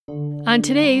On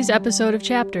today's episode of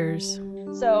Chapters.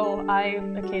 So I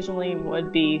occasionally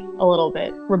would be a little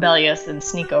bit rebellious and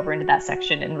sneak over into that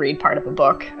section and read part of a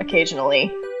book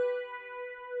occasionally.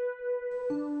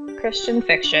 Christian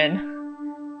fiction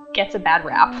gets a bad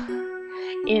rap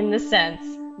in the sense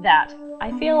that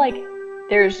I feel like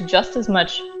there's just as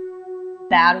much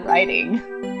bad writing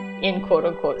in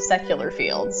quote-unquote secular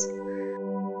fields.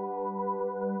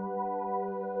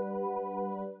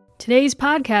 Today's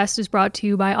podcast is brought to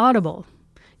you by Audible.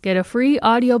 Get a free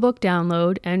audiobook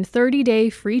download and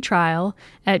 30-day free trial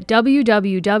at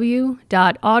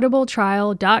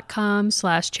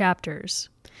www.audibletrial.com/chapters.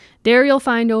 There you'll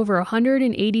find over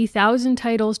 180,000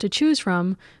 titles to choose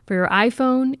from for your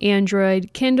iPhone,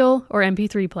 Android, Kindle, or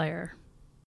MP3 player.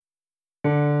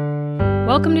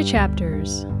 Welcome to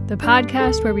Chapters, the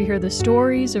podcast where we hear the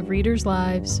stories of readers'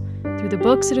 lives through the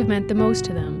books that have meant the most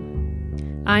to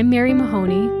them. I'm Mary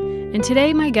Mahoney, and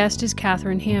today my guest is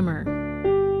Catherine Hammer.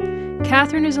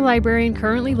 Catherine is a librarian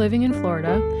currently living in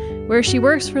Florida, where she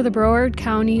works for the Broward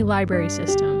County Library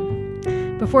System.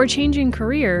 Before changing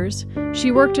careers,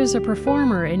 she worked as a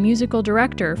performer and musical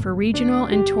director for regional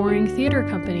and touring theater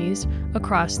companies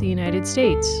across the United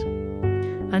States.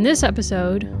 On this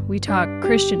episode, we talk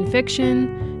Christian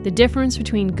fiction, the difference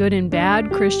between good and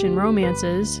bad Christian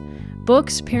romances,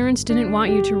 books parents didn't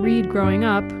want you to read growing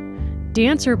up,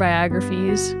 dancer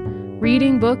biographies,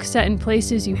 reading books set in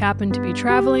places you happen to be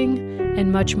traveling,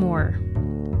 and much more.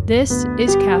 This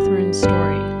is Catherine's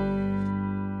story.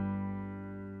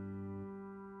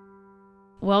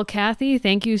 Well, Kathy,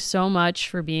 thank you so much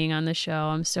for being on the show.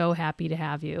 I'm so happy to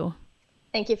have you.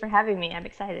 Thank you for having me. I'm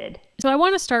excited. So I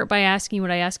want to start by asking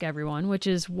what I ask everyone, which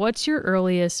is, what's your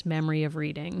earliest memory of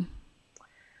reading?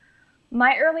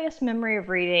 My earliest memory of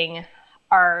reading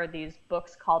are these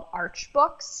books called Arch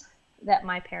books that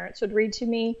my parents would read to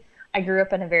me. I grew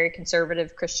up in a very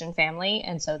conservative Christian family,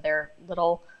 and so they're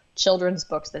little children's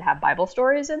books that have Bible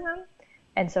stories in them.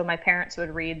 And so my parents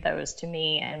would read those to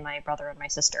me and my brother and my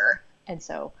sister. And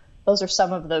so those are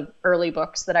some of the early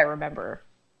books that I remember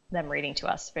them reading to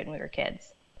us when we were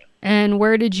kids. And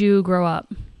where did you grow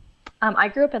up? I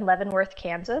grew up in Leavenworth,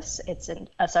 Kansas. It's in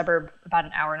a suburb about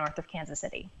an hour north of Kansas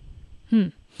City.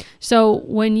 So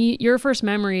when your first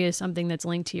memory is something that's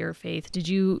linked to your faith,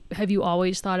 have you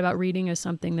always thought about reading as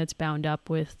something that's bound up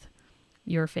with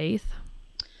your faith?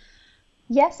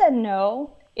 Yes and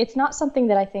no. It's not something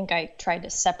that I think I tried to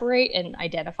separate and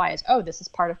identify as, oh, this is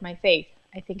part of my faith.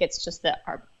 I think it's just that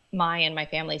my and my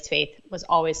family's faith was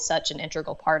always such an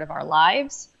integral part of our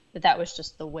lives that was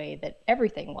just the way that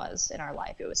everything was in our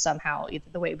life. It was somehow either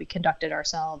the way we conducted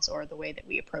ourselves or the way that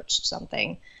we approached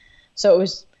something. So it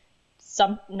was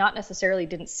not necessarily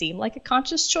didn't seem like a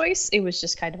conscious choice. It was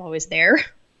just kind of always there.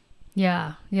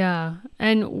 Yeah.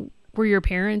 And are your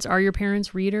parents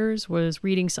readers? Was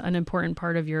reading an important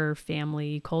part of your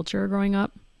family culture growing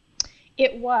up?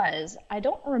 It was. I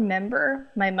don't remember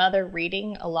my mother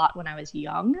reading a lot when I was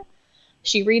young.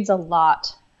 She reads a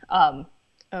lot of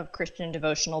Christian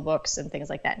devotional books and things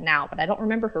like that now, but I don't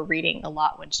remember her reading a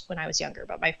lot when I was younger.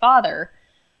 But my father,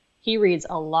 he reads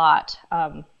a lot,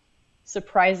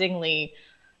 surprisingly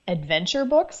adventure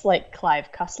books like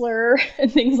Clive Cussler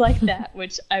and things like that,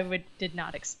 which I did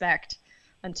not expect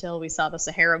until we saw the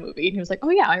Sahara movie. And he was like, oh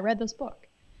yeah, I read this book.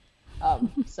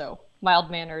 So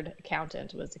mild-mannered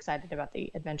accountant was excited about the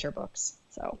adventure books.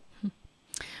 So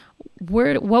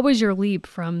what was your leap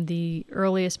from the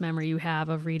earliest memory you have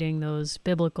of reading those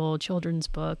biblical children's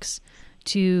books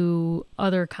to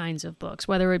other kinds of books,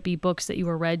 whether it be books that you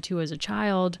were read to as a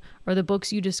child or the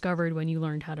books you discovered when you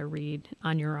learned how to read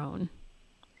on your own?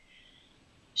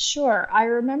 Sure. I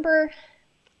remember,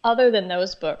 other than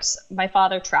those books, my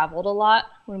father traveled a lot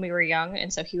when we were young,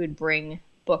 and so he would bring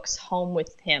books home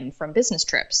with him from business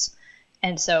trips.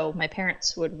 And so my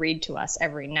parents would read to us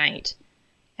every night.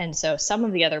 And so some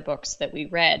of the other books that we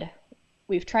read,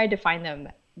 we've tried to find them.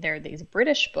 There are these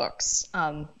British books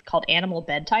called Animal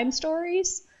Bedtime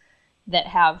Stories that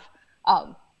have,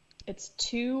 now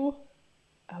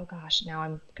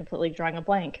I'm completely drawing a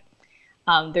blank.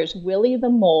 There's Willie the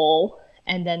Mole,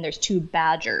 and then there's two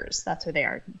badgers. That's who they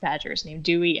are, badgers, named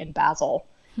Dewey and Basil.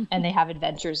 And they have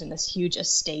adventures in this huge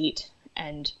estate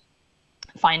and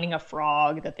finding a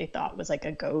frog that they thought was like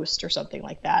a ghost or something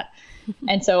like that.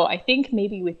 And so I think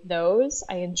maybe with those,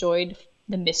 I enjoyed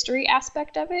the mystery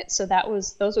aspect of it. So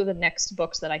those were the next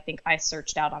books that I think I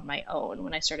searched out on my own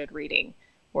when I started reading,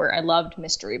 where I loved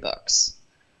mystery books.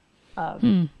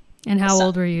 And how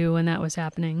old were you when that was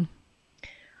happening?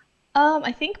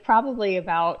 I think probably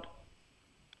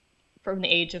from the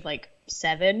age of like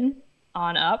 7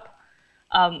 on up.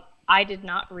 I did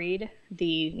not read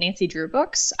the Nancy Drew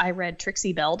books. I read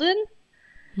Trixie Belden,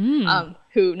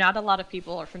 who not a lot of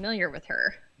people are familiar with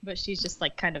her, but she's just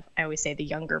like kind of, I always say, the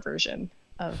younger version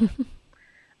of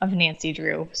of Nancy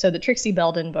Drew. So the Trixie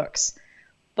Belden books.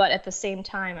 But at the same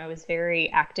time, I was very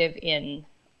active in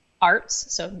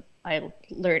arts. So I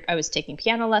was taking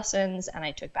piano lessons, and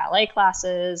I took ballet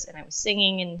classes, and I was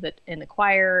singing in the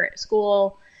choir at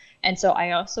school. And so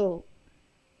I also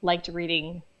liked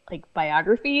reading like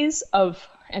biographies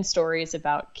and stories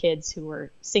about kids who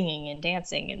were singing and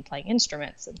dancing and playing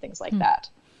instruments and things like that.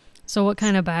 So what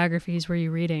kind of biographies were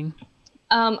you reading?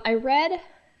 I read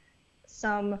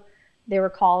some, they were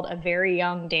called A Very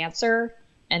Young Dancer,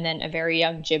 and then A Very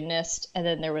Young Gymnast, and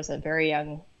then there was a very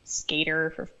young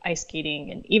skater for ice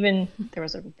skating, and even there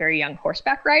was a very young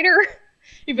horseback rider,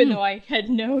 even though I had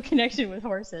no connection with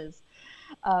horses.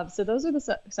 So those are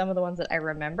some of the ones that I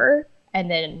remember. And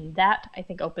then that, I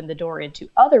think, opened the door into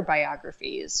other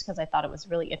biographies, because I thought it was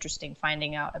really interesting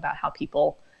finding out about how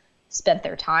people spent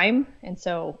their time. And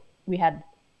so we had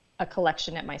a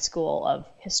collection at my school of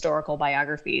historical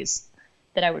biographies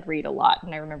that I would read a lot.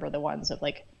 And I remember the ones of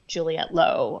like Juliette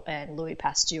Lowe and Louis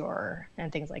Pasteur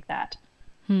and things like that.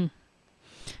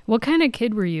 What kind of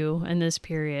kid were you in this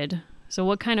period? So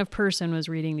what kind of person was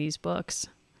reading these books?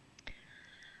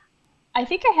 I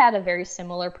think I had a very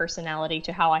similar personality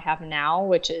to how I have now,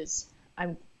 which is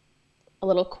I'm a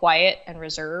little quiet and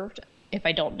reserved if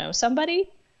I don't know somebody.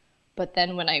 But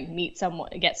then when I meet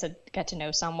someone, get to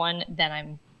know someone,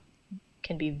 then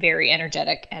can be very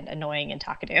energetic and annoying and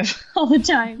talkative all the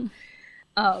time.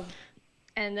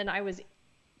 And then I was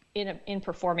in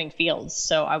performing fields,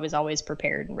 so I was always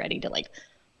prepared and ready to like,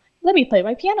 let me play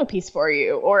my piano piece for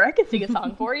you, or I could sing a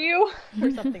song for you,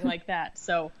 or something like that.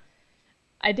 So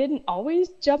I didn't always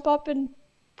jump up and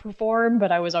perform,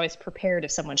 but I was always prepared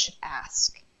if someone should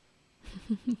ask.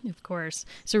 Of course.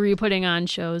 So were you putting on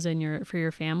shows for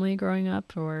your family growing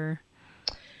up, or?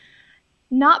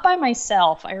 Not by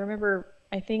myself. I remember,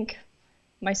 I think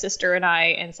my sister and I,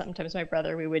 and sometimes my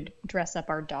brother, we would dress up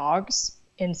our dogs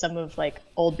in some of like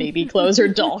old baby clothes or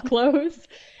doll clothes.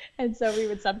 And so we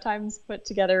would sometimes put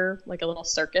together like a little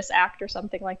circus act or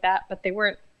something like that, but they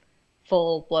weren't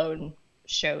full blown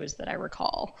shows that I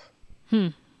recall.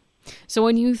 So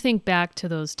when you think back to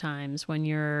those times when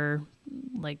you're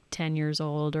like 10 years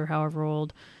old or however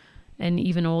old and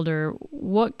even older,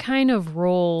 what kind of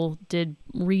role did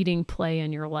reading play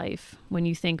in your life when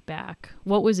you think back?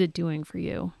 What was it doing for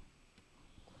you?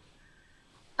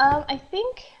 I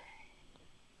think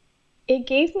it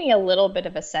gave me a little bit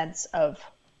of a sense of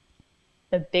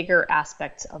the bigger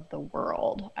aspects of the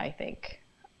world, I think,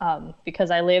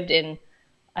 because I lived in,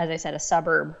 as I said, a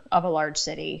suburb of a large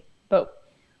city, but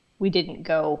we didn't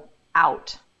go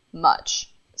out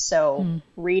much. So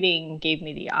reading gave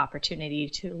me the opportunity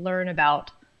to learn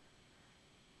about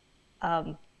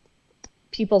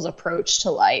people's approach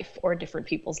to life, or different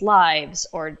people's lives,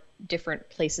 or different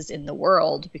places in the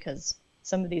world, because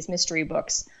some of these mystery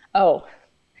books,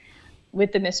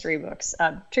 with the mystery books,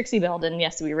 Trixie Belden,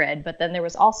 yes, we read, but then there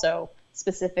was also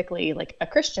specifically like a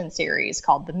Christian series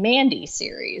called the Mandy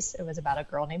series. It was about a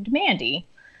girl named Mandy,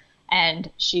 and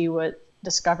she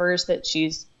discovers that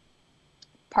she's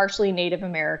partially Native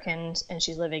American, and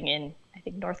she's living in, I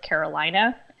think, North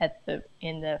Carolina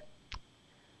in the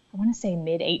I want to say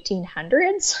mid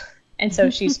 1800s. And so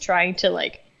she's trying to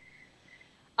like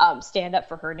stand up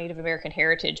for her Native American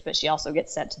heritage, but she also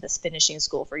gets sent to this finishing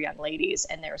school for young ladies,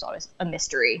 and there's always a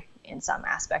mystery in some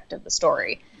aspect of the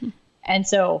story. And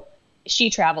so she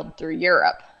traveled through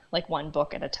Europe, like one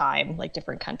book at a time, like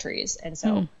different countries. And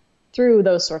so through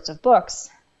those sorts of books,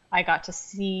 I got to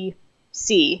see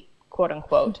quote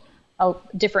unquote,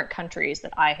 different countries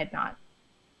that I had not,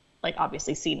 like,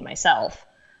 obviously seen myself.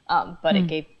 But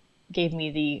it gave me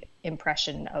the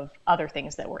impression of other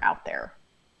things that were out there.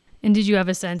 And did you have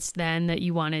a sense then that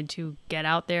you wanted to get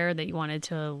out there, that you wanted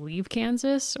to leave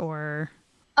Kansas, or?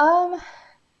 I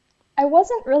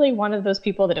wasn't really one of those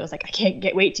people that it was like, I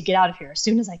can't wait to get out of here as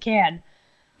soon as I can.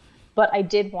 But I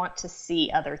did want to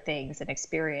see other things and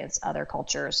experience other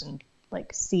cultures and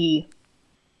like see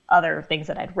other things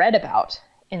that I'd read about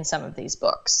in some of these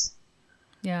books.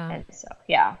 Yeah. And so,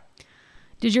 yeah.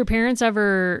 Did your parents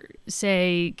ever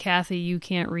say, Kathy, you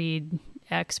can't read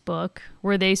X book?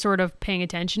 Were they sort of paying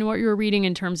attention to what you were reading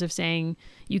in terms of saying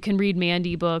you can read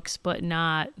Mandy books, but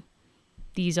not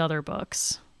these other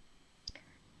books?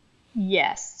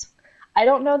 Yes. I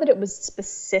don't know that it was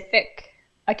specific.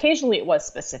 Occasionally it was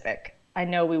specific. I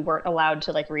know we weren't allowed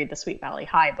to like read the Sweet Valley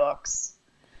High books.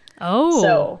 Oh,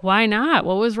 so, why not?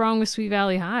 What was wrong with Sweet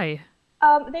Valley High?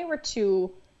 They were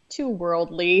too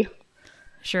worldly.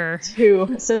 Sure.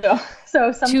 So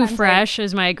sometimes Too fresh,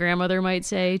 as my grandmother might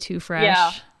say, too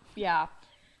fresh. Yeah.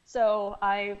 So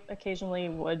I occasionally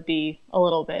would be a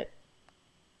little bit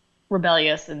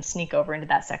rebellious and sneak over into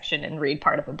that section and read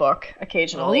part of a book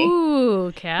occasionally.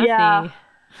 Ooh, Kathy. Yeah,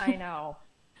 I know.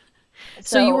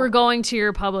 So you were going to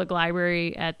your public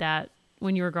library at that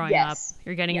when you were growing up. Yes.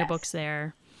 You're getting your books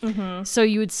there. Mm-hmm. So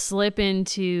you would slip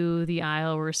into the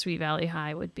aisle where Sweet Valley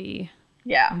High would be.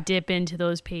 Yeah. And dip into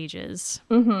those pages.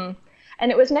 Mm-hmm.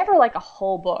 And it was never like a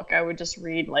whole book. I would just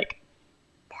read like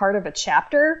part of a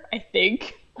chapter, I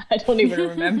think. I don't even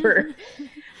remember.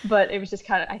 But it was just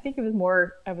kind of, I think it was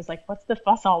more, I was like,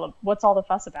 what's all the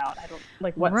fuss about? I don't,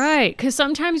 like, what's... Right, because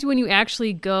sometimes when you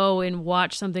actually go and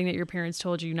watch something that your parents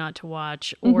told you not to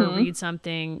watch or read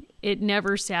something, it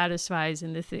never satisfies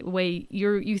in the way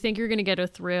you think you're going to get a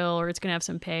thrill or it's going to have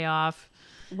some payoff.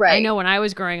 Right. I know when I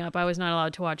was growing up, I was not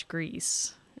allowed to watch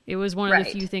Grease. It was one of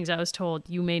the few things I was told,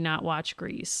 you may not watch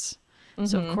Grease.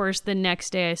 So, of course, the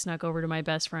next day I snuck over to my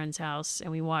best friend's house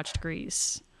and we watched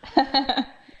Grease.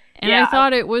 And I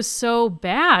thought it was so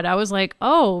bad. I was like,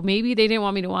 oh, maybe they didn't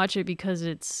want me to watch it because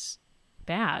it's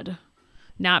bad.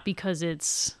 Not because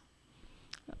it's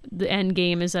the end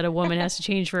game is that a woman has to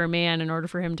change for a man in order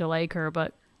for him to like her,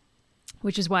 but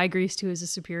which is why Grease 2 is a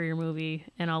superior movie,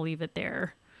 and I'll leave it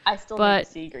there. I still need to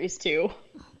see Grease 2.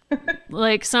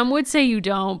 Like, some would say you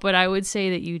don't, but I would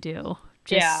say that you do.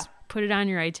 Just put it on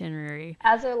your itinerary.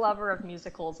 As a lover of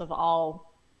musicals of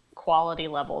all quality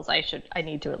levels, I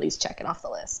need to at least check it off the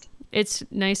list. It's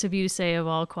nice of you to say of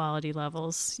all quality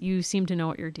levels. You seem to know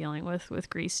what you're dealing with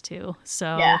Grease too.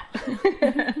 So yeah.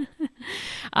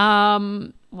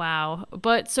 Wow.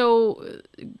 But so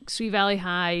Sweet Valley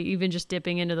High, even just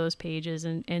dipping into those pages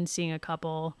and seeing a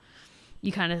couple,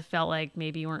 you kind of felt like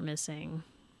maybe you weren't missing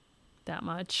that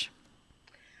much.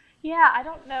 Yeah, I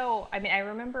don't know. I mean, I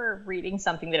remember reading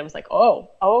something that it was like,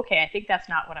 oh, okay, I think that's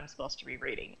not what I'm supposed to be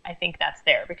reading. I think that's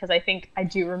there because I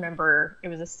do remember it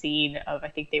was a scene of, I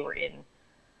think they were in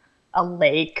a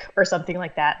lake or something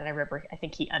like that. And I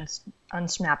think he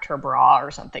unsnapped her bra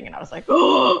or something. And I was like,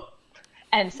 oh,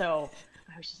 and so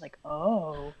I was just like,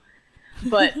 oh,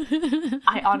 but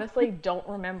I honestly don't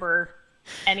remember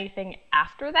anything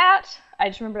after that. I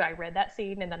just remember I read that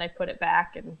scene and then I put it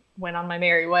back and went on my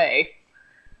merry way.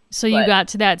 So you got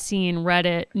to that scene, read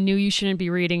it, knew you shouldn't be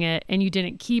reading it, and you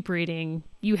didn't keep reading.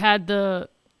 You had the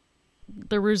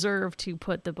reserve to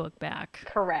put the book back.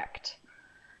 Correct.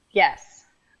 Yes.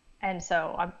 And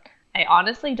so I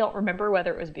honestly don't remember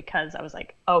whether it was because I was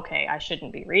like, okay, I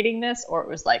shouldn't be reading this, or it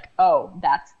was like, oh,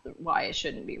 that's why I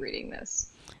shouldn't be reading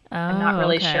this. I'm not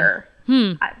really sure.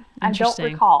 I don't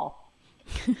recall.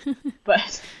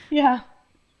 But yeah.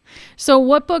 So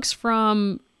what books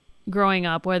from growing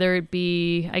up, whether it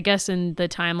be, I guess, in the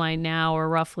timeline now or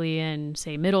roughly in,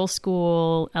 say, middle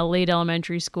school, late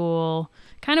elementary school,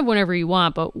 kind of whenever you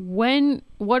want, but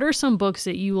what are some books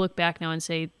that you look back now and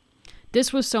say,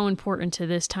 this was so important to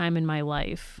this time in my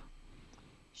life?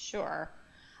 Sure.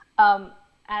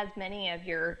 As many of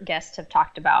your guests have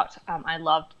talked about, I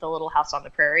loved the Little House on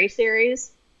the Prairie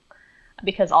series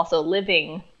because also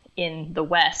living in the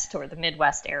West or the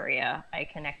Midwest area, I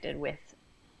connected with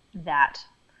that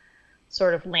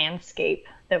sort of landscape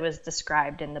that was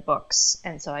described in the books.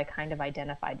 And so I kind of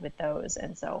identified with those.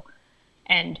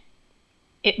 And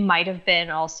it might have been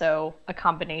also a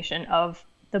combination of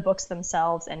the books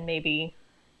themselves and maybe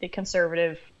the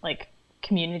conservative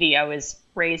community I was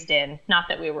raised in. Not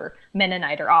that we were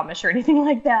Mennonite or Amish or anything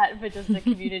like that, but just the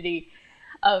community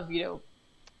of,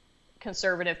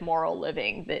 conservative moral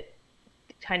living that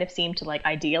kind of seemed to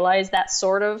idealize that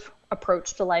sort of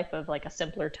approach to life of a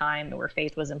simpler time where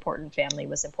faith was important, family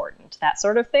was important, that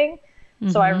sort of thing.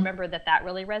 Mm-hmm. So I remember that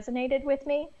really resonated with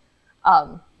me.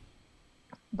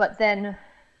 But then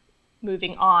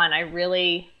moving on, I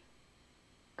really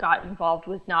got involved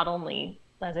with not only,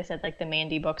 as I said, the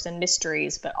Mandy books and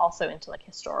mysteries, but also into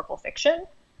historical fiction.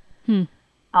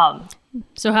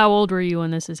 So how old were you when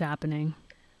this is happening?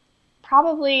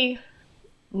 Probably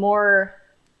more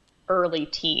early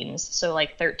teens, so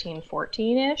 13,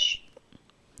 14-ish.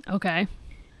 Okay.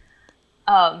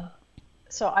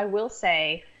 So I will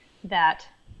say that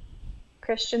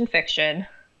Christian fiction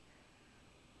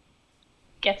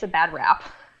gets a bad rap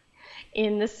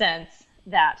in the sense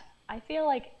that I feel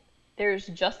like there's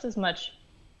just as much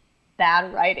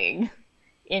bad writing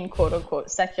in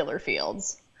quote-unquote secular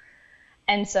fields.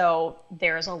 And so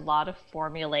there's a lot of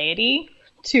formality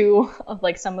to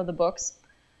some of the books.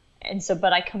 And so,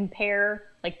 but I compare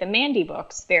the Mandy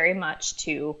books very much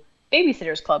to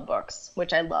Babysitter's Club books,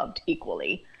 which I loved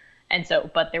equally. And so,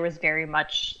 but there was very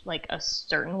much like a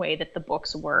certain way that the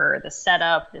books were, the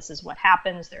setup, this is what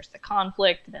happens, there's the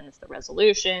conflict, then it's the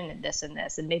resolution, and this,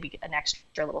 and maybe an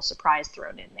extra little surprise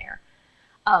thrown in there.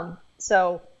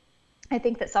 So I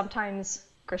think that sometimes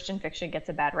Christian fiction gets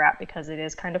a bad rap because it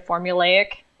is kind of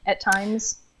formulaic at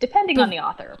times, depending on the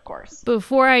author, of course.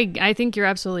 I think you're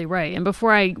absolutely right. And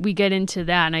before we get into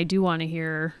that, and I do want to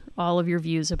hear all of your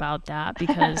views about that,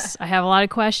 because I have a lot of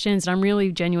questions and I'm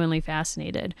really genuinely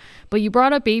fascinated. But you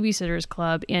brought up Babysitter's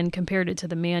Club and compared it to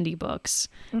the Mandy books,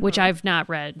 which I've not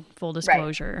read, full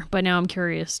disclosure, right. But now I'm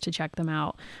curious to check them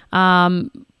out.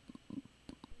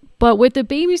 But with the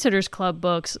Babysitter's Club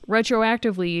books,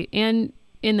 retroactively, and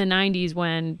in the 90s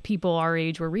when people our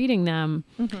age were reading them,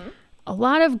 a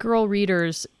lot of girl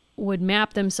readers would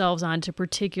map themselves onto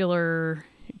particular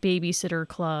Babysitter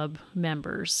Club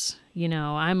members. You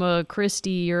know, I'm a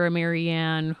Christy, you're a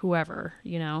Marianne, whoever,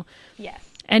 you know. Yes.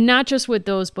 And not just with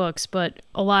those books, but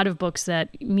a lot of books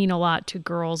that mean a lot to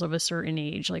girls of a certain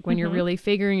age. Like when you're really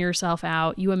figuring yourself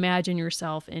out, you imagine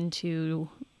yourself into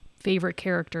favorite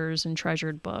characters and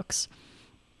treasured books.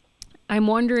 I'm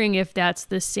wondering if that's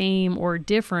the same or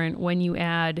different when you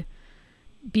add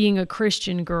being a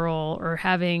Christian girl or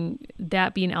having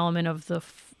that be an element of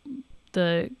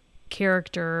the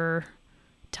character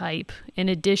type in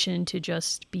addition to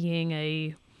just being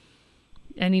a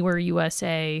Anywhere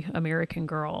USA American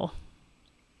girl.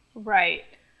 Right.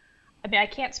 I mean, I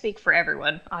can't speak for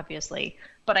everyone, obviously,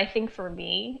 but I think for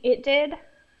me it did.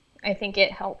 I think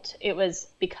it helped. It was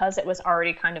because it was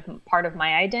already kind of part of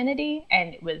my identity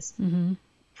and it was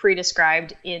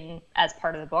pre-described in as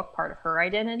part of the book, part of her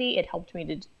identity. It helped me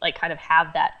to like kind of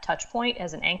have that touch point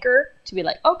as an anchor to be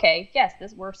like, okay, yes,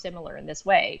 we're similar in this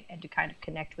way, and to kind of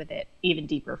connect with it even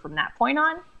deeper from that point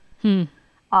on.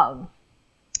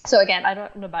 So again, I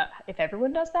don't know about if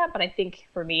everyone does that, but I think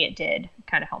for me it did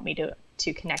kind of help me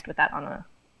to connect with that on a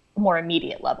more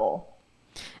immediate level.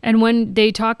 And when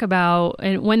they talk about,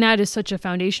 and when that is such a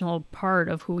foundational part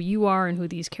of who you are and who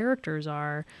these characters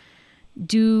are,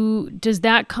 does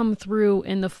that come through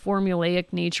in the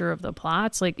formulaic nature of the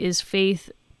plots? Like, is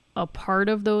faith a part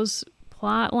of those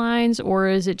plot lines, or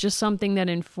is it just something that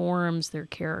informs their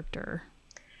character?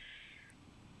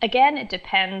 Again, it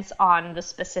depends on the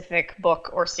specific book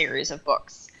or series of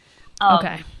books.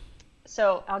 Okay.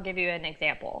 So I'll give you an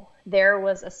example. There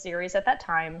was a series at that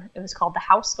time. It was called the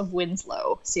House of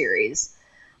Winslow series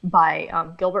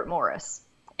by Gilbert Morris.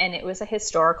 And it was a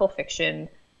historical fiction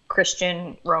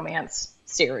Christian romance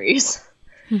series.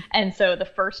 And so the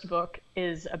first book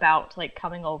is about like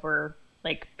coming over,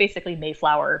 like basically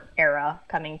Mayflower era,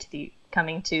 coming to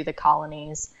the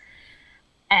colonies.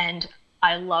 And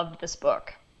I loved this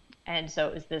book. And so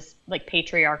it was this like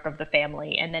patriarch of the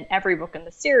family. And then every book in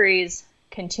the series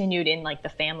continued in like the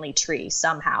family tree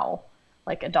somehow,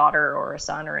 like a daughter or a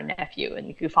son or a nephew, and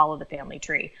you could follow the family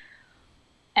tree.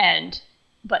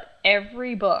 But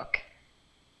every book,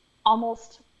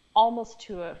 almost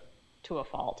to a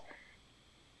fault,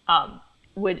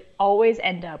 would always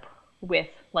end up with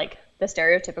like the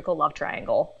stereotypical love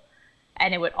triangle,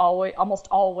 and it would almost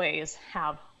always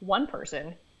have one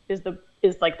person is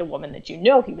like the woman that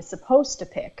he was supposed to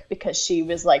pick because she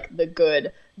was like the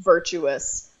good,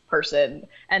 virtuous person,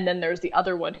 and then there's the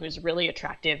other one who's really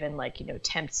attractive and like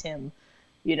tempts him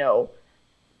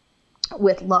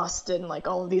with lust and like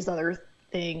all of these other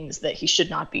things that he should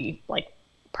not be like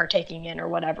partaking in or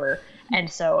whatever. And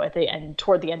so at the end,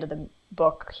 toward the end of the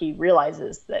book, he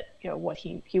realizes that what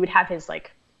he would have his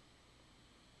like,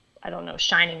 I don't know,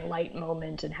 shining light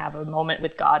moment and have a moment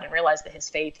with God and realize that his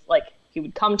faith, like he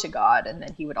would come to God, and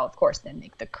then he would of course then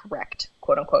make the correct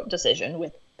quote unquote decision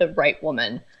with the right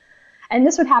woman. And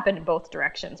this would happen in both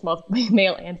directions, both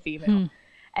male and female.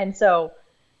 And so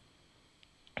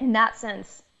in that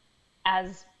sense, I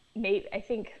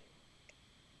think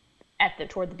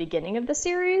toward the beginning of the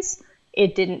series,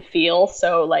 it didn't feel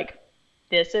so like,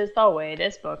 this is the way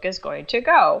this book is going to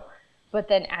go. But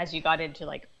then as you got into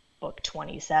like book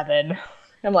 27,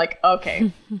 I'm like,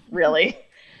 okay, really?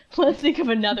 Let's think of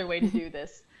another way to do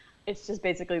this. It's just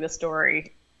basically the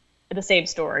same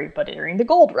story, but during the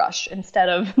gold rush instead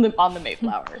of on the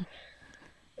Mayflower.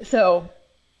 So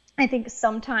I think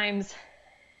sometimes,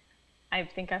 I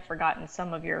think I've forgotten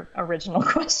some of your original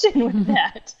question with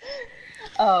that.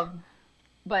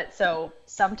 But so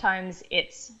sometimes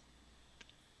it's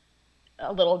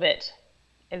a little bit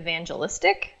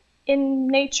evangelistic in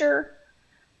nature,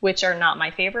 which are not my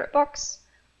favorite books.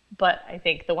 But I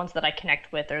think the ones that I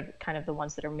connect with are kind of the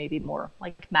ones that are maybe more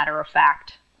like matter of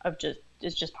fact,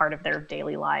 it's just part of their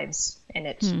daily lives, and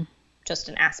it's just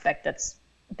an aspect that's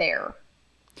there.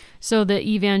 So the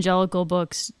evangelical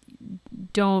books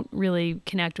don't really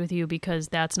connect with you because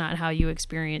that's not how you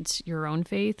experience your own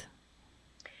faith?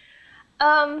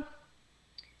 I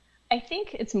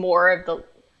think it's more of the,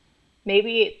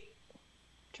 maybe,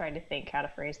 trying to think how to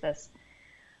phrase this.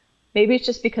 Maybe it's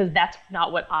just because that's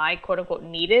not what I, quote unquote,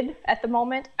 needed at the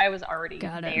moment. I was already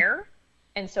there.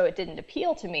 And so it didn't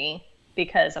appeal to me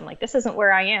because I'm like, this isn't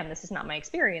where I am. This is not my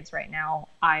experience right now.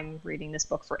 I'm reading this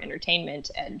book for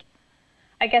entertainment. And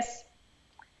I guess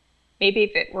maybe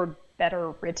if it were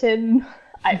better written,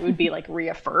 I would be like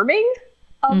reaffirming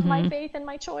of my faith and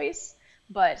my choice.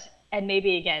 And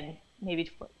maybe again,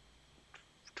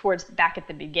 towards back at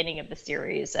the beginning of the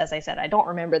series, as I said, I don't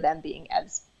remember them being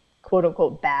as quote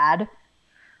unquote bad,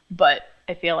 but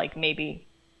I feel like maybe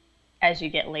as you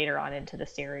get later on into the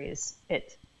series,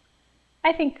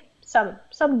 I think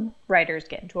some writers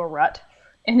get into a rut,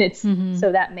 and it's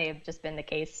so that may have just been the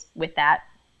case with that,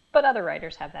 but other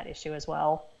writers have that issue as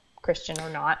well, Christian or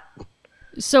not.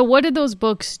 So what did those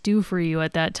books do for you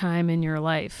at that time in your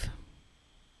life?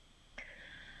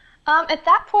 At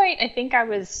that point, I think I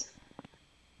was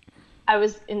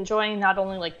enjoying not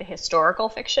only like the historical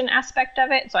fiction aspect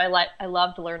of it. So I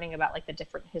loved learning about like the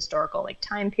different historical like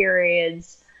time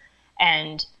periods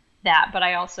and that, but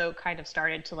I also kind of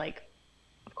started to like,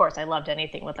 of course I loved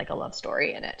anything with like a love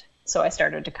story in it. So I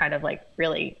started to kind of like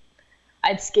really,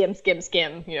 I'd skim,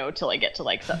 till I get to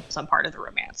like some part of the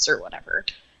romance or whatever.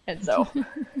 And so,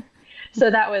 so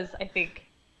that was, I think,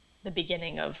 the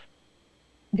beginning of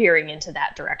veering into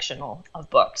that direction of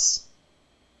books.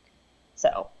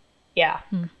 So yeah,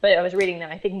 but I was reading them,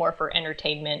 I think, more for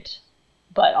entertainment,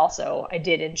 but also I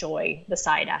did enjoy the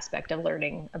side aspect of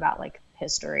learning about like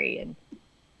history and.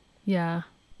 Yeah.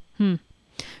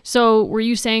 So were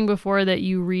you saying before that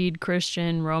you read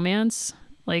Christian romance?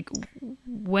 Like,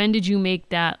 when did you make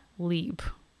that leap?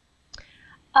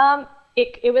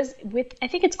 It was with, I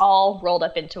think it's all rolled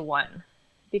up into one,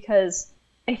 because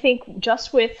I think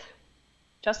just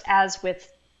as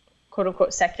with quote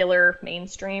unquote secular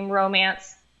mainstream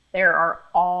romance, there are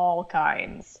all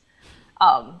kinds.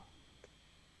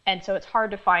 And so it's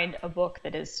hard to find a book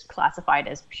that is classified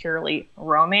as purely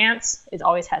romance. It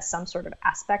always has some sort of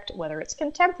aspect, whether it's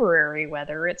contemporary,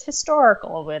 whether it's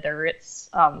historical, whether it's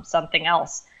something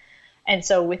else. And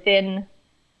so within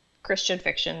Christian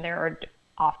fiction, there are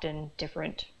often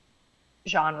different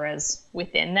genres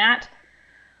within that.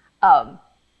 And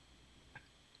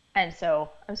so,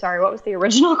 I'm sorry, what was the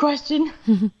original question?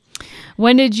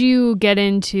 When did you get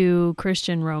into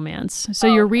Christian romance?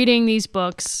 So you're reading these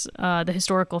books, the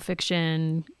historical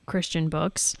fiction Christian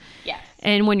books. Yes.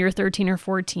 And when you're 13 or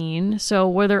 14. So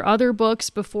were there other books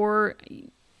before?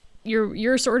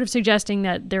 You're sort of suggesting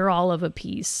that they're all of a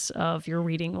piece of your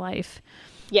reading life.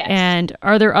 Yes. And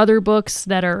are there other books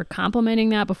that are complementing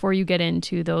that before you get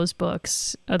into those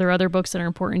books? Are there other books that are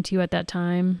important to you at that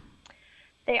time?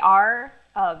 They are.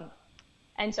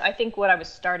 And so I think what I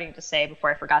was starting to say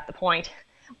before I forgot the point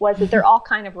was that they're all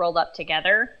kind of rolled up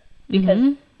together,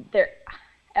 because there,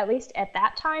 at least at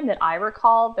that time that I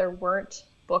recall, there weren't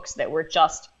books that were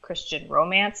just Christian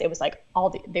romance. It was like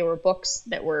they were books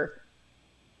that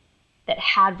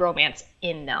had romance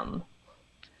in them.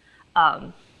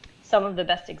 Some of the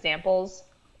best examples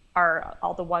are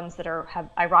all the ones that have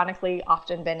ironically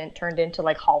often been turned into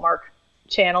like Hallmark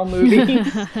Channel movies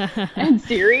and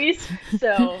series.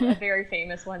 So a very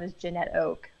famous one is Jeanette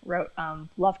Oke wrote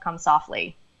Love Comes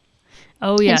Softly.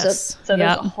 Oh yes. So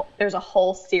there's a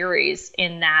whole series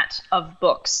in that of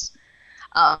books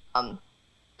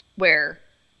where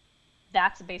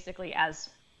that's basically as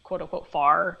quote unquote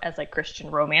far as like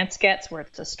Christian romance gets, where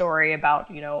it's a story about,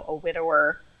 a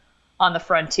widower on the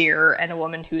frontier and a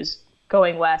woman who's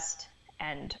going west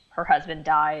and her husband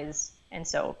dies. And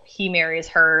so he marries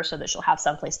her so that she'll have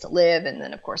someplace to live. And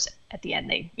then, of course, at the end,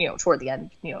 toward the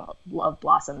end, love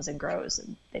blossoms and grows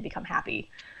and they become happy.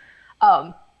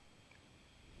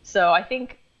 So I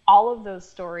think all of those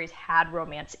stories had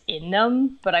romance in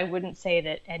them, but I wouldn't say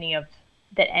that any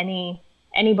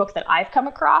book that I've come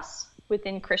across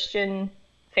within Christian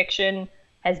fiction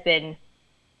has been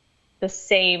the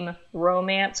same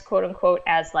romance, quote unquote,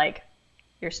 as like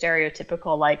your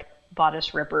stereotypical like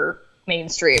bodice ripper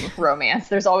mainstream romance.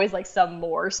 There's always like some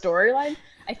more storyline,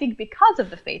 I think, because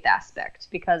of the faith aspect,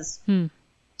 because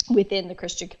within the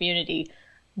Christian community,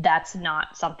 that's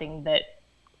not something that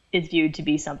is viewed to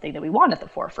be something that we want at the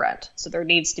forefront. So there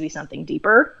needs to be something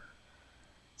deeper.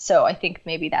 So I think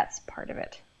maybe that's part of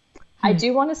it. I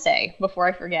do want to say, before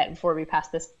I forget, before we pass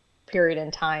this period in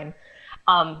time,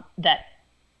 that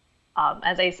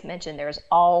as I mentioned, there's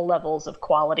all levels of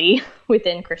quality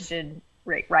within Christian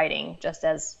writing, just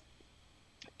as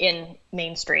in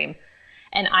mainstream.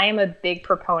 And I am a big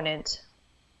proponent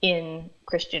in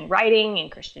Christian writing, in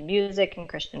Christian music, in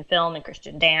Christian film, in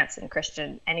Christian dance, and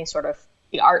Christian any sort of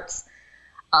the arts.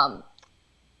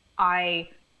 I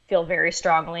feel very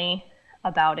strongly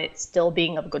about it still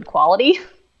being of good quality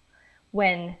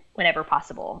whenever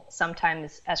possible.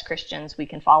 Sometimes as Christians, we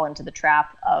can fall into the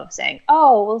trap of saying,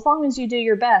 oh, well, as long as you do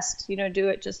your best, do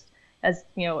it just as,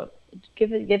 give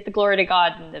the glory to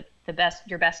God, and the best,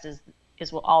 your best is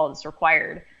what all is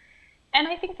required. And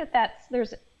I think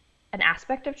there's an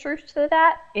aspect of truth to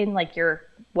that in like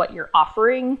what you're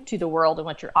offering to the world and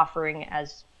what you're offering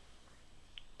as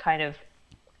kind of,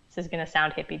 this is going to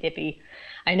sound hippy dippy,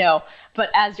 I know, but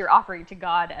as you're offering to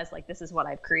God as like, this is what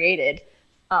I've created,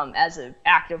 as an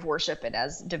act of worship and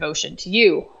as devotion to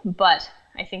you. But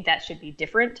I think that should be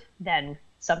different than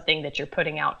something that you're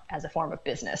putting out as a form of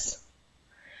business.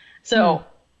 So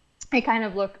I kind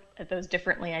of look at those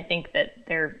differently. I think that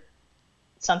they're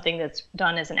something that's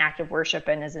done as an act of worship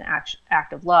and as an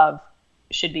act of love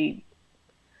should be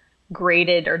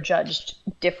graded or judged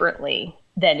differently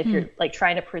than if you're like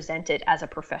trying to present it as a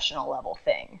professional level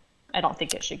thing. I don't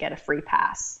think it should get a free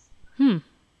pass.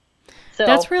 So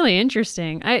that's really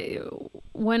interesting.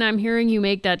 When I'm hearing you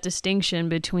make that distinction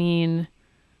between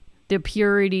the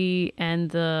purity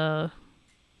and the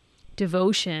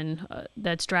devotion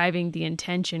that's driving the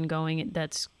intention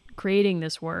that's creating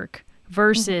this work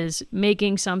versus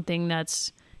making something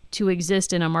that's to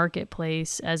exist in a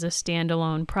marketplace as a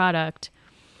standalone product,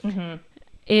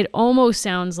 it almost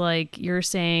sounds like you're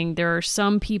saying there are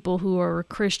some people who are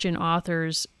Christian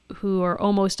authors who are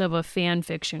almost of a fan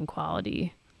fiction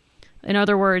quality. In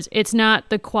other words, it's not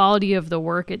the quality of the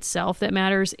work itself that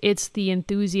matters. It's the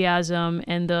enthusiasm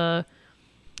and the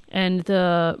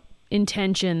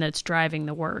intention that's driving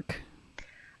the work.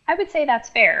 I would say that's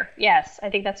fair. Yes, I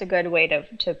think that's a good way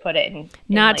to put it.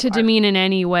 Not to demean in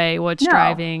any way what's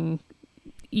driving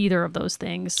either of those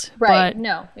things. Right. But,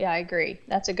 no. Yeah, I agree.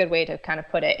 That's a good way to kind of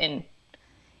put it in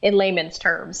layman's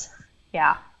terms.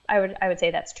 Yeah, I would say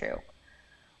that's true.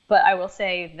 But I will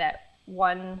say that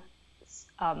one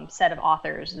set of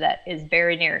authors that is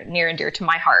very near and dear to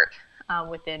my heart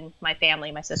within my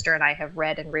family, my sister and I have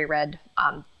read and reread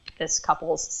this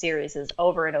couple's series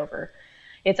over and over.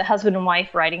 It's a husband and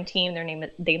wife writing team. Their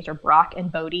names are Brock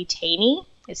and Bodie Taney.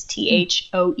 It's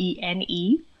Thone.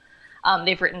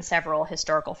 They've written several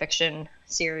historical fiction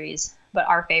series, but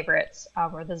our favorites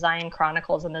were the Zion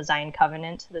Chronicles and the Zion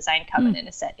Covenant. The Zion Covenant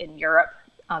is set in Europe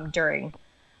during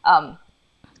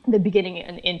the beginning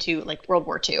and into like World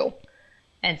War II.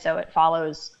 And so it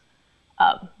follows,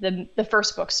 the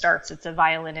first book starts, it's a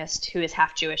violinist who is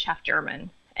half Jewish, half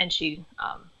German. And she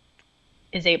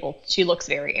she looks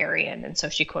very Aryan. And so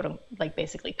she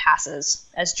basically passes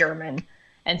as German.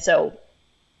 And so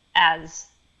as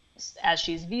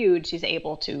she's viewed, she's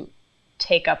able to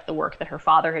take up the work that her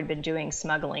father had been doing,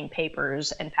 smuggling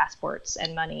papers and passports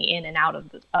and money in and out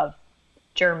of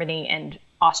Germany and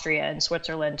Austria and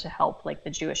Switzerland to help like the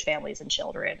Jewish families and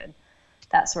children and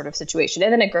that sort of situation.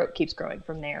 And then it keeps growing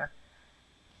from there.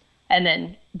 And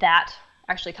then that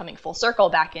actually coming full circle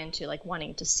back into like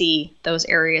wanting to see those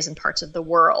areas and parts of the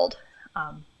world.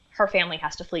 Her family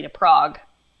has to flee to Prague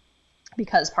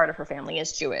because part of her family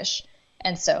is Jewish.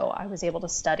 And so I was able to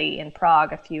study in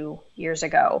Prague a few years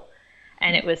ago.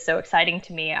 And it was so exciting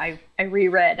to me. I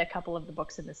reread a couple of the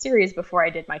books in the series before I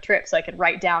did my trip so I could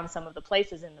write down some of the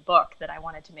places in the book that I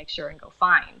wanted to make sure and go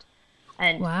find.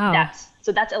 And wow.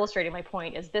 that's illustrating my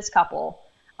point is this couple,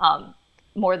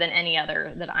 more than any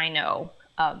other that I know,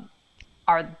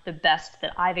 are the best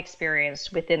that I've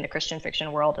experienced within the Christian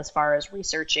fiction world as far as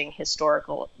researching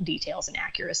historical details and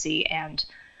accuracy and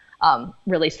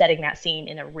really setting that scene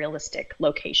in a realistic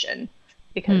location.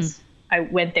 Because I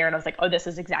went there and I was like, oh, this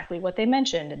is exactly what they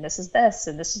mentioned. And this is this.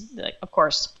 And this is, like, of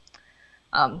course,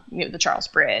 the Charles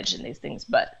Bridge and these things.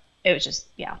 But it was just,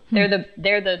 yeah, they're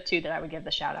the two that I would give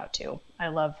the shout out to. I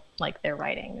love like their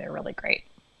writing. They're really great.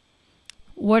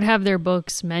 What have their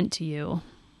books meant to you?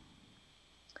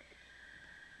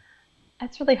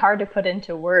 That's really hard to put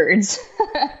into words.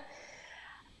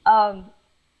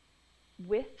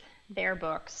 With their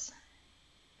books,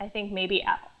 I think maybe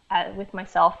with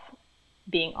myself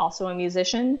being also a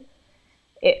musician,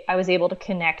 I was able to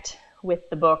connect with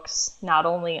the books, not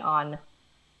only on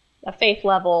a faith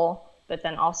level, but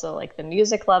then also like the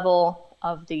music level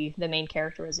of the main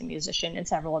character as a musician, and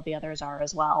several of the others are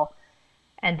as well.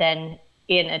 And then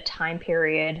in a time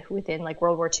period within like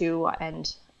World War II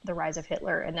and the rise of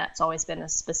Hitler, and that's always been a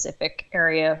specific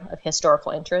area of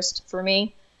historical interest for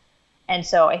me. And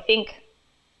so I think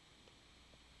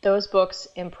those books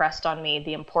impressed on me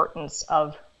the importance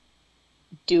of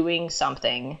doing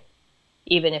something,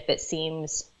 even if it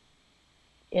seems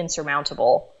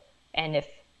insurmountable. And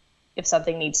if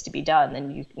something needs to be done,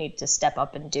 then you need to step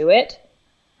up and do it.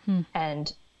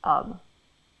 And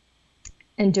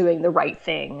doing the right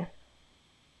thing.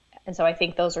 And so I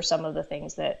think those are some of the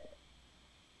things that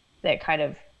kind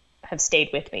of have stayed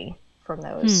with me from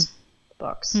those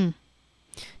books.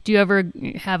 Do you ever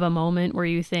have a moment where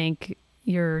you think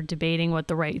you're debating what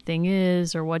the right thing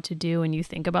is or what to do, and you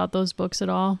think about those books at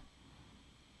all?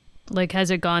 Like, has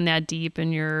it gone that deep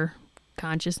in your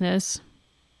consciousness?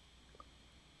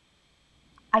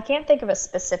 I can't think of a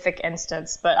specific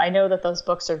instance, but I know that those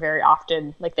books are very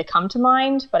often, like, they come to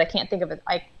mind, but I can't think of it.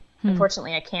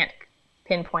 Unfortunately, I can't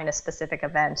pinpoint a specific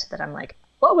event that I'm like,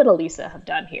 what would Elisa have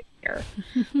done here?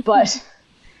 But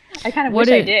I kind of wish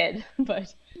I did.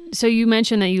 But so you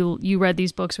mentioned that you read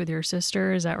these books with your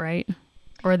sister, is that right?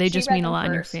 Or they just mean a lot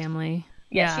in your family?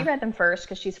 Yeah, she read them first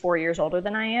because she's 4 years older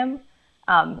than I am.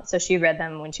 So she read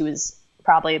them when she was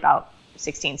probably about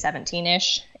 16,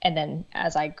 17-ish. And then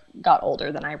as I got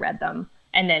older, then I read them.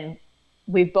 And then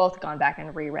we've both gone back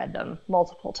and reread them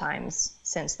multiple times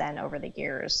since then over the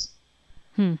years.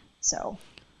 So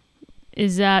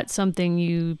is that something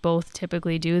you both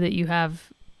typically do, that you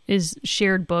have, is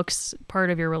shared books part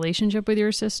of your relationship with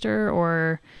your sister,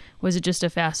 or was it just a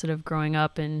facet of growing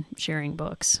up and sharing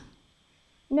books?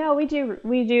 No, we do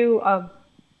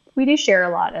share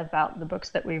a lot about the books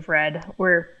that we've read.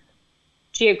 We're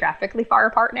geographically far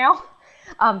apart now,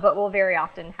 but we'll very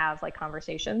often have like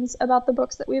conversations about the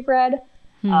books that we've read.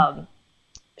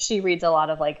 She reads a lot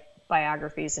of like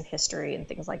biographies and history and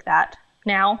things like that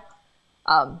now.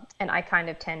 And I kind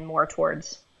of tend more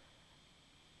towards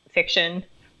fiction,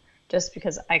 just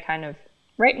because I kind of,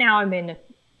 right now I'm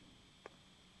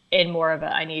in more of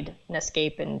a, I need an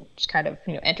escape and just kind of,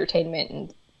 entertainment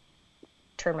and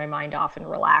turn my mind off and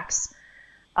relax.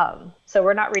 So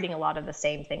we're not reading a lot of the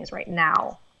same things right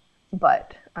now,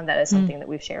 but that is something that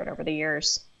we've shared over the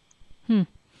years. And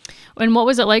what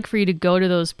was it like for you to go to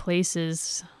those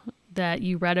places that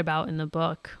you read about in the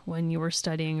book when you were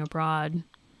studying abroad?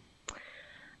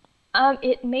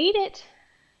 It made it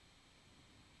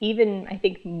even, I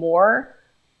think, more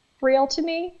real to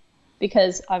me,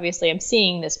 because obviously I'm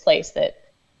seeing this place that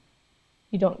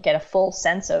you don't get a full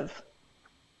sense of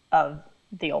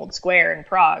the old square in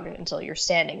Prague until you're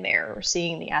standing there or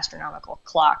seeing the astronomical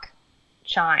clock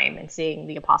chime and seeing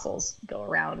the apostles go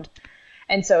around.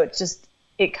 And so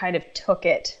it kind of took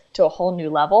it to a whole new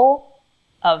level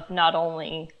of not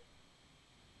only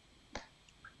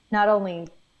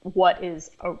what is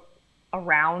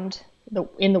around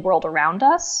in the world around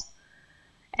us,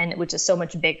 and which is so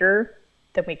much bigger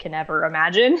than we can ever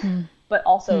imagine, but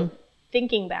also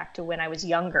thinking back to when I was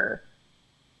younger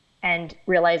and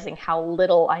realizing how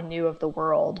little I knew of the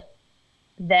world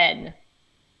then,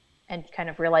 and kind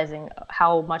of realizing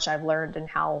how much I've learned and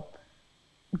how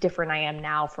different I am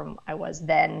now from I was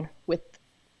then with,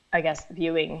 I guess,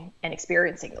 viewing and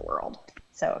experiencing the world.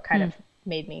 So it kind of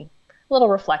made me a little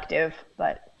reflective,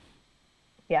 but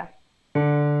yeah.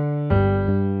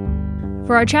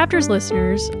 For our Chapters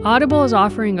listeners, Audible is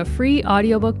offering a free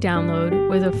audiobook download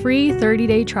with a free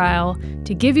 30-day trial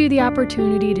to give you the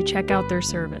opportunity to check out their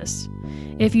service.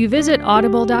 If you visit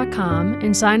audible.com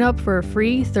and sign up for a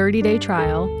free 30-day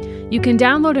trial, you can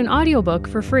download an audiobook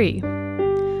for free.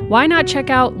 Why not check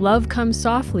out Love Comes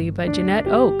Softly by Jeanette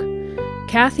Oke?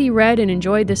 Kathy read and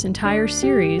enjoyed this entire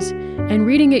series, and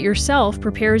reading it yourself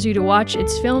prepares you to watch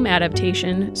its film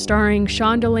adaptation starring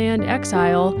Shondaland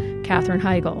exile Katherine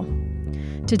Heigl.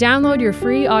 To download your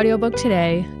free audiobook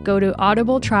today, go to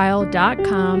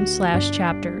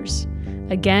audibletrial.com/chapters.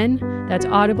 Again, that's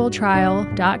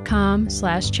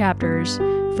audibletrial.com/chapters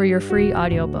for your free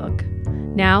audiobook.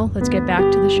 Now, let's get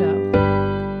back to the show.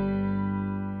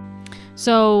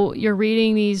 So, you're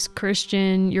reading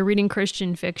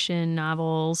Christian fiction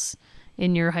novels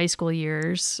in your high school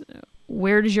years.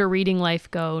 Where does your reading life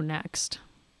go next?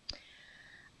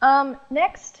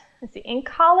 Next, let's see, in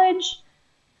college,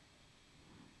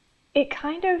 it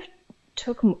kind of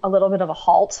took a little bit of a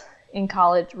halt in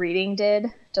college, reading did,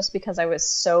 just because I was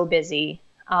so busy.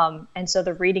 And so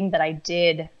the reading that I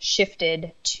did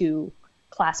shifted to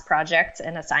class projects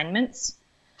and assignments.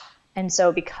 And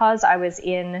so because I was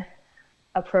in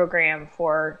a program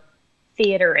for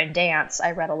theater and dance,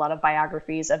 I read a lot of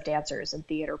biographies of dancers and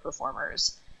theater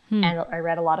performers. And I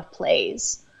read a lot of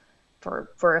plays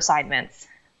for assignments.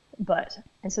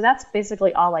 And so that's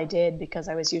basically all I did, because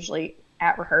I was usually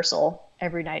at rehearsal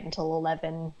every night until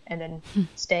 11, and then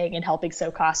staying and helping sew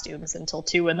costumes until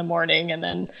 2 a.m, and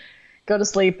then go to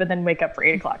sleep and then wake up for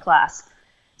 8 o'clock class.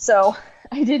 So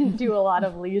I didn't do a lot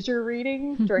of leisure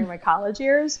reading during my college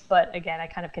years, but again, I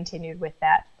kind of continued with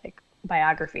that like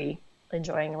biography,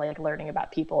 enjoying like learning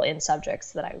about people in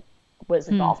subjects that I was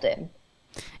involved in.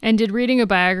 And did reading a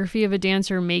biography of a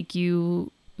dancer make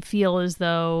you feel as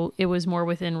though it was more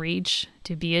within reach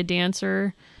to be a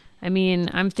dancer? I mean,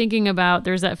 I'm thinking about,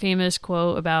 there's that famous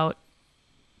quote about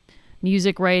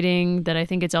music writing that I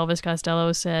think it's Elvis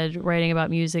Costello said, writing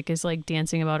about music is like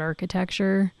dancing about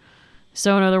architecture.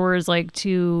 So in other words, like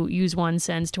to use one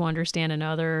sense to understand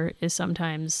another is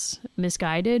sometimes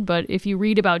misguided. But if you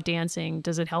read about dancing,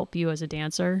 does it help you as a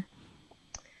dancer?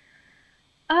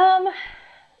 I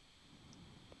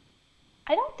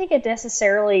don't think it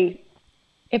necessarily,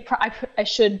 I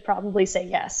should probably say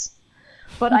yes,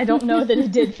 but I don't know that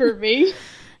it did for me.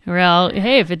 Well,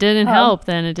 hey, if it didn't help,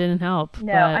 then it didn't help.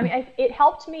 No, but... I mean, it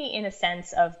helped me in a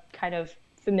sense of kind of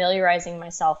familiarizing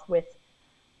myself with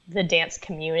the dance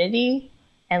community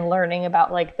and learning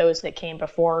about like those that came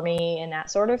before me and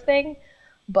that sort of thing.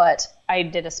 But I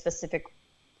did a specific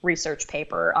research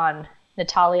paper on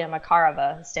Natalia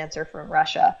Makarova, a dancer from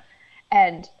Russia.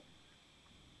 And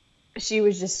she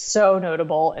was just so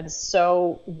notable and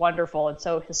so wonderful and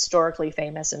so historically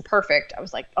famous and perfect. I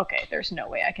was like, okay, there's no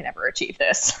way I can ever achieve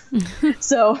this.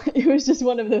 So it was just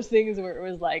one of those things where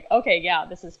it was like, okay, yeah,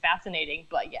 this is fascinating,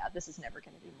 but yeah, this is never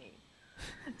going to be me.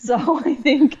 So I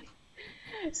think,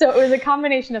 so it was a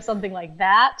combination of something like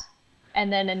that.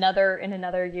 And then in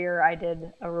another year, I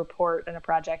did a report and a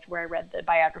project where I read the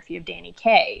biography of Danny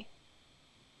Kaye,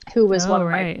 who was one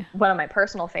of my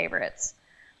personal favorites.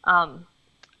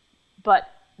 But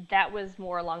that was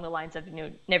more along the lines of,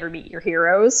 never meet your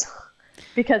heroes,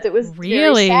 because it was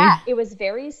really very sad. It was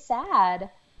very sad.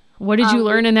 What did you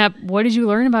learn what did you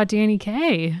learn about Danny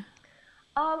Kaye?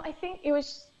 I think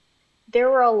there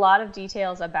were a lot of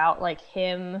details about like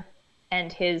him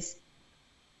and his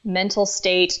mental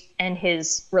state and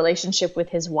his relationship with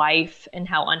his wife and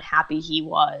how unhappy he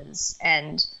was.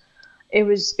 And it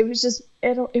was just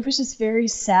very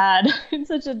sad and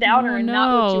such a downer and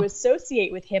not what you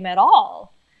associate with him at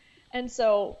all. And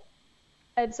so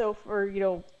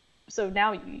for, so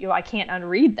now, I can't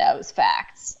unread those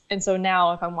facts. And so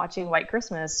now if I'm watching White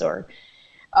Christmas or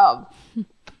The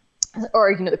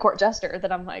Court Jester,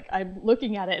 that I'm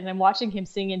looking at it and I'm watching him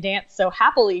sing and dance so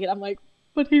happily. And I'm like,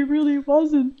 but he really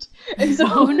wasn't. And so,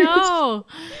 oh no.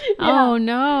 Yeah. Oh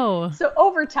no. So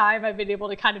over time, I've been able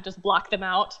to kind of just block them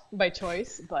out by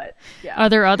choice. But yeah. Are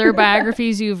there other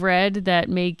biographies you've read that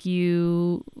make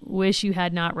you wish you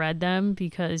had not read them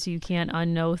because you can't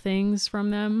unknow things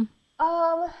from them?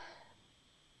 I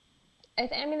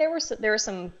mean, there were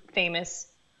some famous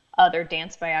other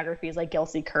dance biographies like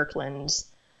Gilsey Kirkland's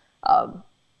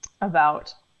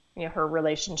about her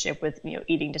relationship with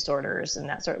eating disorders and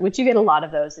that sort, which you get a lot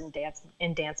of those in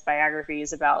dance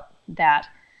biographies about that.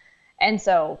 And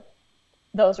so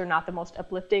those are not the most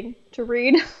uplifting to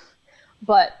read,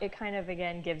 but it kind of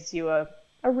again gives you a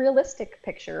realistic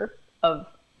picture of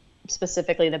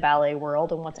specifically the ballet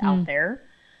world and what's out there.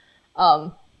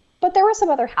 But there were some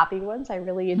other happy ones. I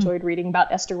really enjoyed reading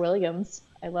about Esther Williams.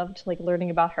 I loved learning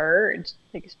about her and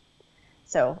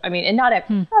so, I mean, and not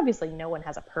obviously no one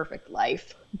has a perfect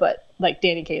life, but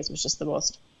Danny Kaye's was just the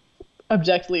most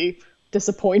objectively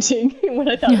disappointing when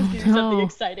I thought it was going to be something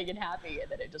exciting and happy,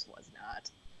 and then it just was not.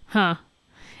 Huh.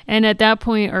 And at that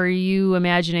point, are you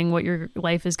imagining what your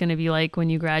life is going to be like when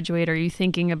you graduate? Are you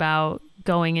thinking about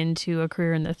going into a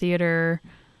career in the theater?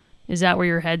 Is that where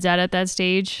your head's at that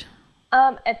stage?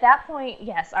 At that point,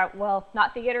 yes. Well,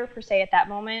 not theater per se at that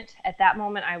moment. At that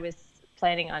moment, I was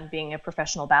planning on being a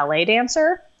professional ballet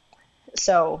dancer.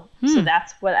 So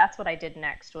that's what I did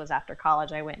next. Was after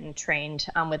college, I went and trained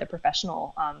with a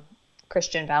professional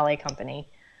Christian ballet company.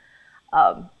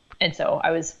 And so I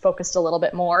was focused a little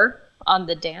bit more on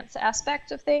the dance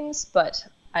aspect of things, but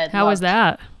How was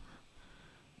that?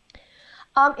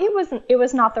 It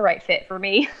was not the right fit for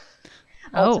me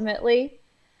ultimately.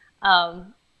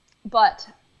 But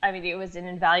I mean, it was an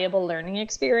invaluable learning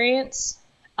experience.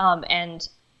 And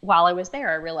while I was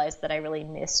there, I realized that I really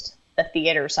missed the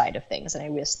theater side of things and I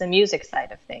missed the music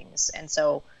side of things. And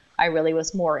so I really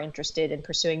was more interested in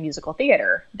pursuing musical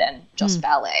theater than just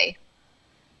ballet.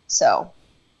 So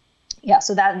yeah,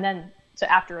 so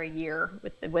after a year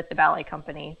with the ballet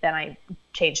company, then I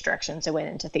changed directions. I went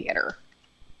into theater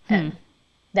and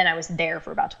then I was there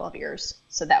for about 12 years.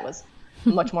 So that was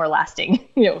much more lasting,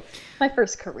 my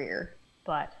first career,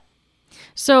 but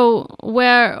So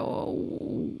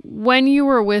when you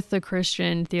were with the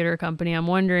Christian theater company, I'm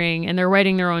wondering, and they're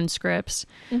writing their own scripts,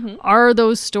 are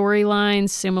those storylines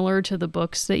similar to the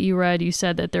books that you read? You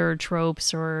said that there are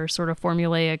tropes or sort of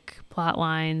formulaic plot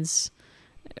lines.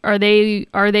 Are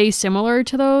they similar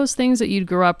to those things that you'd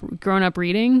grown up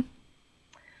reading?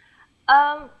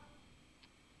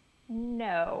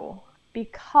 No,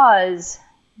 because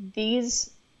the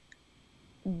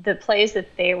plays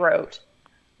that they wrote,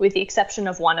 with the exception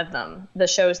of one of them, the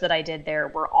shows that I did there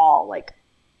were all like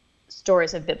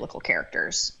stories of biblical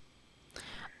characters.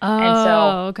 Oh, and so,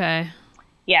 okay.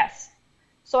 Yes.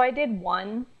 So I did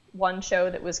one show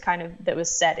that was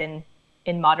set in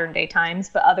modern day times,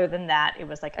 but other than that, it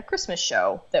was like a Christmas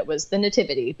show that was the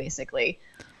Nativity, basically.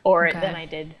 Or then I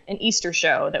did an Easter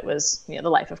show that was, the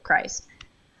life of Christ.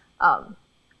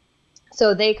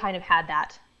 So they kind of had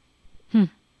that.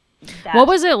 What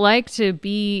was it like to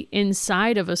be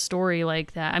inside of a story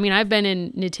like that? I mean, I've been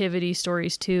in nativity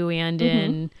stories too, and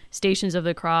in Stations of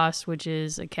the Cross, which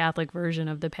is a Catholic version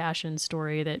of the Passion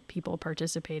story that people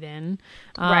participate in.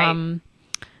 Right.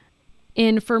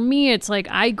 And for me, it's like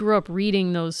I grew up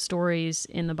reading those stories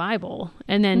in the Bible,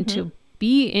 and then to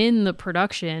be in the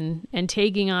production and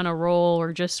taking on a role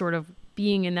or just sort of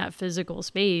being in that physical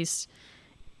space,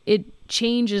 it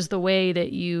changes the way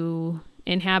that you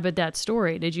inhabit that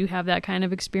story. Did you have that kind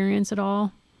of experience at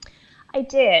all? I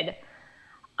did.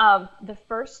 The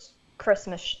first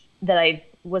Christmas that I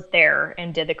was there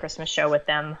and did the Christmas show with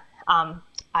them,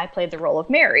 I played the role of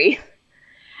Mary.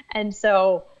 And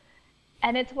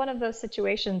it's one of those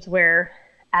situations where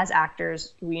as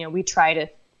actors, we try to,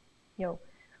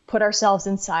 put ourselves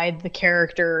inside the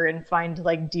character and find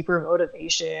like deeper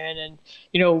motivation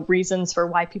and, reasons for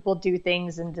why people do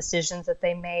things and decisions that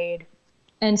they made.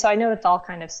 And so I know it's all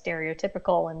kind of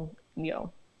stereotypical and,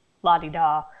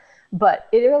 la-di-da, but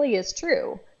it really is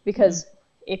true because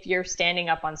if you're standing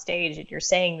up on stage and you're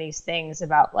saying these things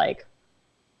about like,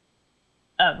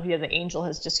 the angel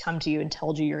has just come to you and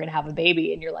told you you're going to have a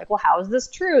baby. And you're like, well, how is this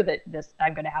true that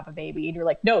I'm going to have a baby? And you're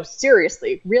like, no,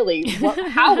 seriously, really,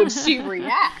 how would she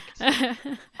react?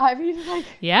 I mean, like,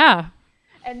 yeah.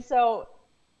 And so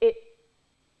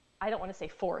I don't want to say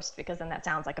forced because then that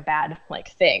sounds like a bad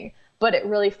like thing, but it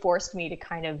really forced me to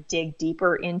kind of dig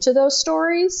deeper into those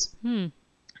stories and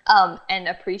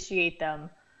appreciate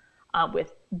them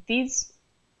with these.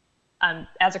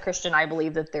 As a Christian, I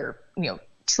believe that they're,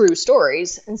 true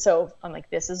stories. And so I'm like,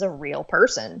 this is a real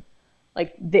person.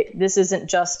 Like this isn't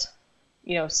just,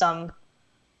 some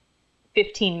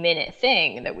 15-minute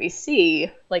thing that we see.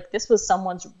 Like this was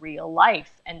someone's real life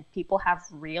and people have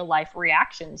real life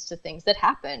reactions to things that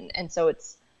happen. And so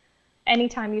it's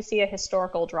anytime you see a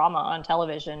historical drama on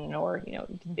television or, you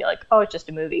can be like, oh, it's just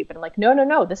a movie. But I'm like,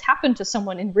 no, this happened to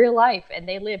someone in real life and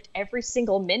they lived every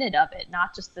single minute of it,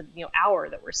 not just the, hour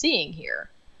that we're seeing here.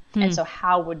 And so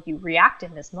how would you react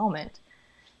in this moment?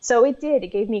 So it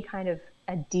gave me kind of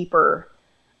a deeper,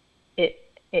 it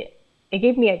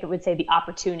gave me, I would say, the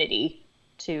opportunity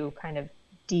to kind of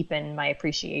deepen my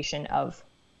appreciation of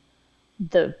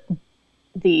the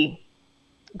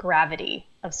gravity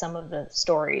of some of the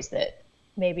stories that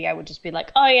maybe I would just be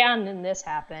like, oh yeah, and then this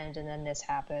happened, and then this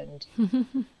happened.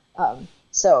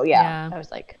 So yeah, I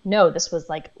was like, no, this was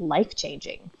like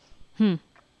life-changing.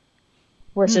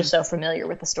 We're just so familiar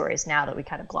with the stories now that we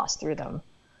kind of gloss through them.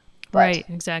 Right,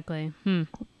 exactly.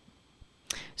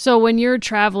 So when you're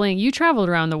traveling, you traveled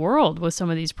around the world with some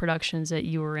of these productions that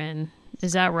you were in.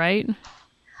 Is that right?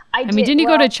 I mean, didn't you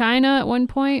go to China at one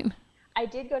point? I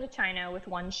did go to China with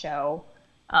one show.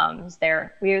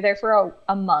 We were there for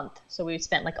a month. So we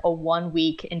spent like a 1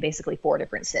 week in basically 4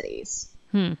 different cities.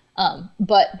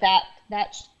 But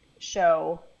that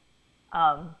show,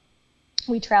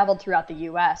 we traveled throughout the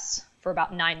U.S. for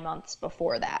about 9 months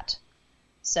before that.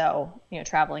 So,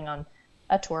 traveling on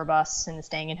a tour bus and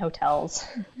staying in hotels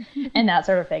and that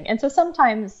sort of thing. And so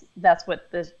sometimes that's what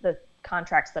the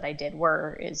contracts that I did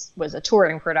was a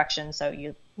touring production. So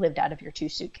you lived out of your 2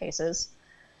 suitcases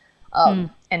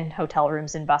and hotel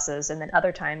rooms and buses. And then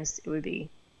other times it would be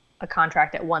a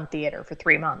contract at one theater for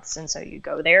 3 months. And so you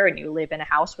go there and you live in a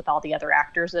house with all the other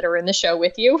actors that are in the show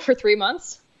with you for 3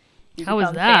 months. How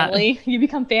was that? You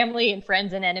become family and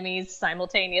friends and enemies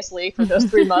simultaneously for those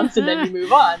 3 months, and then you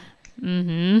move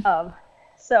on.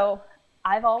 So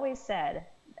I've always said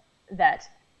that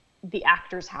The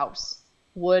Actors House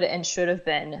would and should have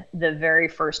been the very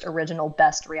first original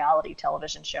best reality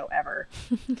television show ever.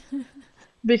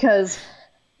 Because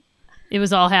it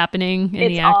was all happening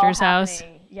in The Actors House.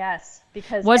 Yes,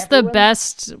 because what's the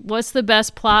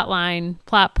best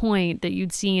plot point that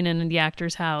you'd seen in The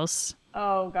Actors House?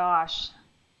 Oh gosh.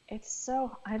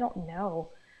 I don't know.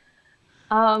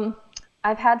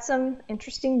 I've had some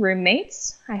interesting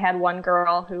roommates. I had one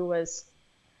girl who was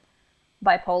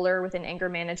bipolar with an anger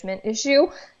management issue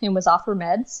and was off her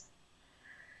meds.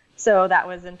 So that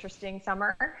was interesting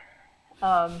summer.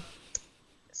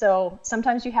 So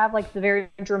sometimes you have like the very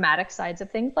dramatic sides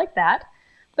of things like that.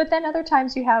 But then other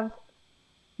times you have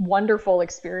wonderful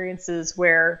experiences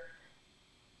where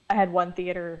I had one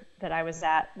theater that I was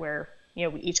at where, we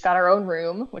each got our own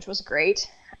room, which was great.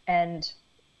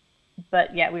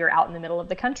 But we were out in the middle of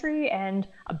the country and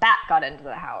a bat got into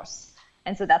the house.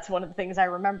 And so that's one of the things I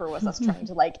remember was us trying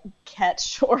to like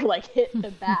catch or like hit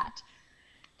the bat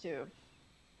to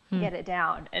get it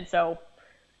down. And so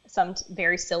some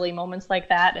very silly moments like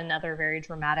that and other very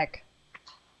dramatic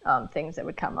things that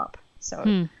would come up.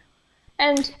 So,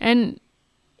 and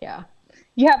yeah,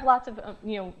 you have lots of,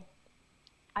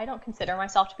 I don't consider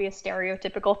myself to be a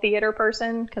stereotypical theater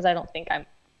person because I don't think I'm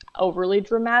overly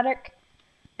dramatic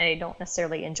and I don't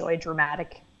necessarily enjoy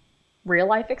dramatic real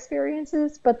life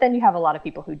experiences, but then you have a lot of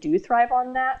people who do thrive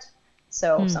on that.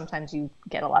 So sometimes you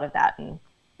get a lot of that. And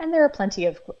there are plenty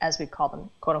of, as we call them,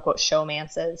 quote unquote,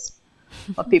 showmances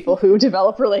of people who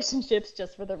develop relationships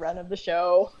just for the run of the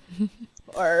show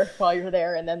or while you're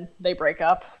there and then they break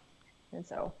up. And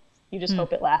so you just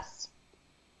hope it lasts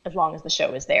as long as the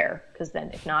show is there, because then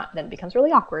if not, then it becomes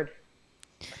really awkward.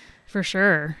 For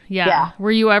sure. Yeah. Were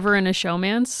you ever in a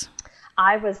showmance?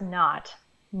 I was not.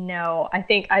 No, I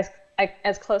think I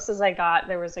as close as I got,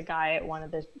 there was a guy at one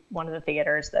of the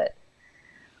theaters that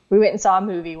we went and saw a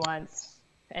movie once,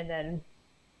 and then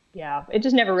it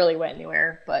just never really went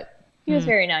anywhere. But he was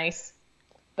very nice.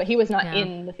 But he was not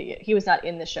in the theater. He was not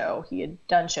in the show. He had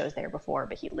done shows there before,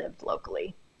 but he lived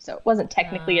locally, so it wasn't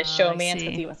technically a showmance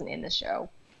because he wasn't in the show.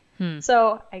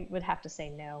 So I would have to say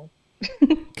no.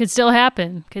 Could still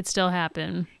happen.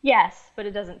 Yes, but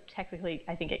it doesn't technically,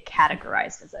 I think, it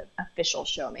categorized as an official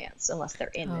showmance unless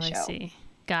they're in the show. I see.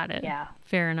 Got it. Yeah.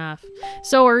 Fair enough.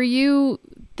 So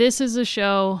this is a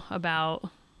show about,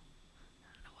 I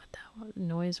don't know what that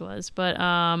noise was, but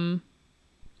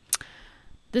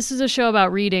this is a show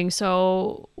about reading.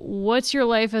 So what's your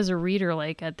life as a reader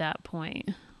like at that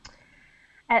point?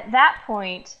 At that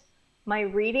point, my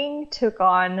reading took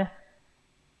on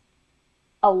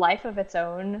a life of its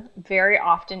own, very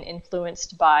often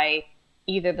influenced by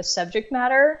either the subject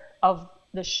matter of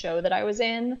the show that I was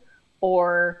in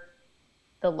or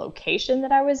the location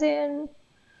that I was in.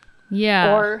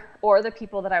 Yeah. Or the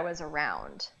people that I was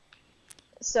around.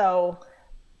 So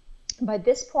by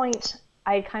this point,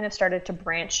 I kind of started to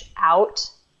branch out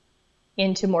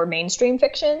into more mainstream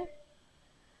fiction.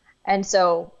 And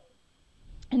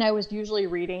I was usually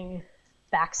reading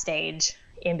backstage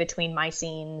in between my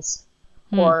scenes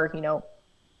or,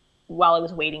 while I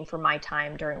was waiting for my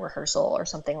time during rehearsal or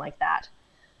something like that.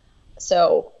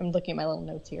 So I'm looking at my little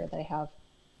notes here that I have.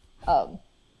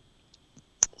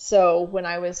 So when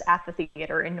I was at the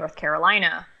theater in North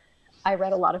Carolina, I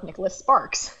read a lot of Nicholas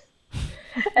Sparks.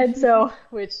 And so,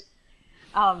 which,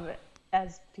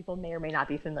 as people may or may not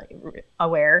be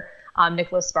aware,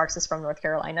 Nicholas Sparks is from North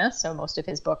Carolina, so most of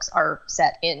his books are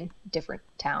set in different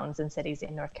towns and cities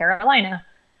in North Carolina.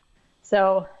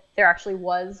 So there actually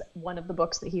was one of the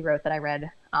books that he wrote that I read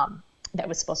that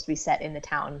was supposed to be set in the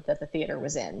town that the theater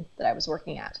was in that I was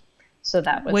working at. So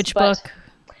that was which book?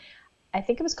 I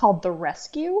think it was called The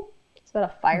Rescue. It's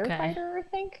about a firefighter, I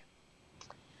think.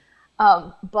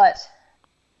 But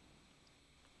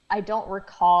I don't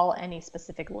recall any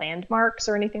specific landmarks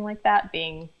or anything like that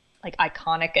being like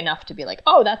iconic enough to be like,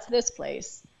 oh, that's this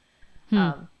place.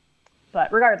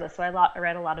 But regardless, so I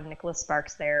read a lot of Nicholas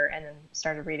Sparks there and then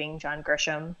started reading John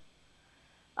Grisham.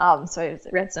 So I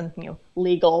read some,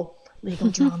 legal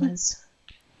dramas.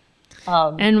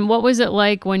 And what was it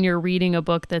like when you're reading a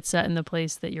book that's set in the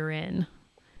place that you're in?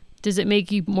 Does it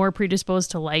make you more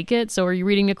predisposed to like it? So are you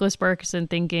reading Nicholas Sparks and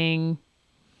thinking,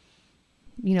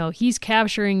 he's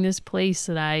capturing this place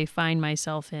that I find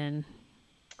myself in?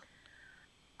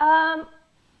 I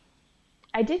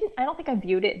don't think I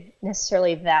viewed it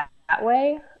necessarily that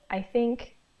way. I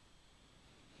think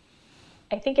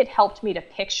it helped me to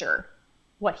picture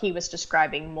what he was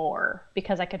describing more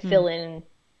because I could fill in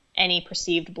any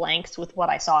perceived blanks with what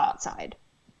I saw outside.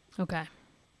 Okay.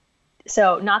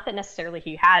 So not that necessarily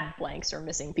he had blanks or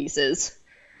missing pieces.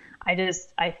 I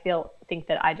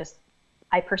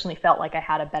personally felt like I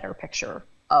had a better picture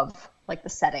of like the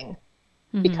setting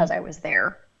because I was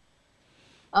there.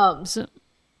 So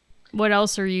what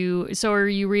else are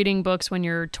you reading books when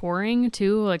you're touring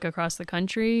too, like across the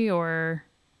country or?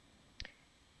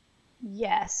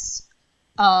 Yes.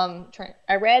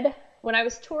 I read when I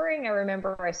was touring, I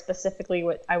remember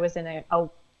I was in a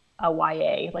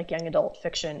YA, like young adult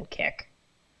fiction kick.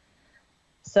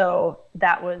 So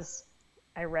that was,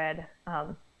 I read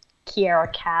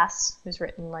Kiera Cass, who's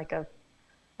written like a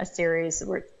series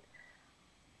where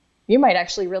you might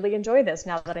actually really enjoy this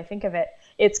now that I think of it.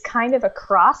 It's kind of a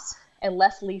cross, a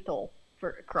less lethal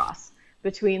cross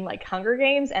between like Hunger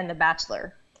Games and The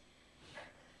Bachelor.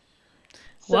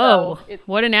 Whoa,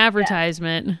 what an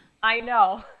advertisement. Yeah, I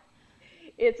know.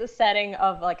 It's a setting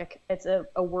of like it's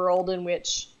a world in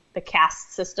which the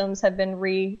caste systems have been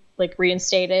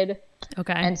reinstated.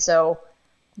 Okay. And so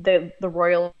the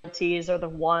royalties are the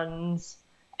ones,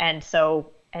 and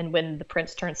when the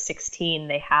prince turns 16,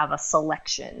 they have a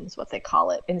selection, is what they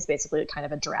call it. And it's basically kind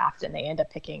of a draft, and they end up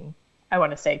picking, I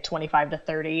want to say 25 to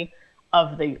 30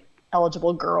 of the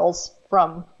eligible girls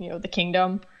from, the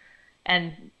kingdom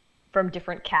and from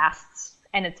different castes.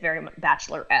 And it's very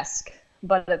Bachelor-esque.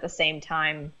 But at the same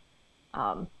time,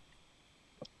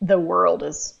 the world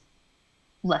is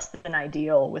less than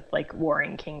ideal with like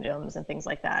warring kingdoms and things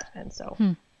like that. And so,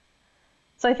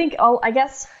 so I think, I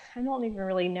guess I don't even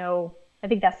really know. I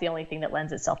think that's the only thing that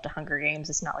lends itself to Hunger Games.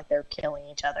 It's not like they're killing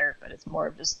each other, but it's more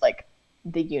of just like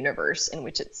the universe in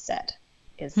which it's set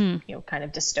is, kind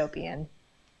of dystopian.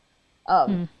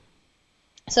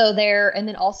 So there, and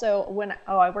then also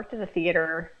I worked at a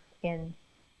theater in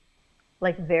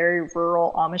like very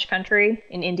rural Amish country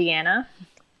in Indiana.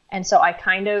 And so I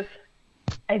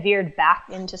veered back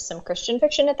into some Christian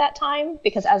fiction at that time,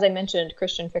 because as I mentioned,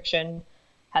 Christian fiction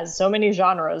has so many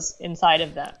genres inside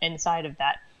of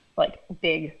that like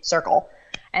big circle.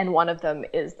 And one of them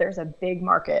is there's a big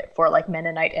market for like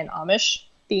Mennonite and Amish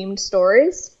themed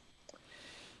stories.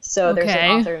 So there's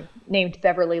an author named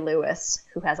Beverly Lewis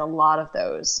who has a lot of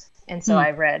those. And so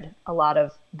I read a lot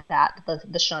of that,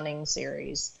 the Shunning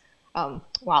series,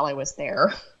 while I was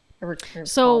there.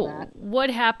 So what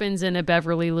happens in a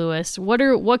Beverly Lewis?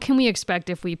 What can we expect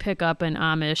if we pick up an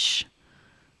Amish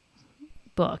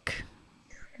book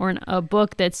or a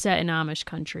book that's set in Amish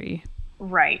country?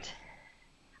 Right.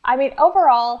 I mean,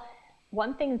 overall,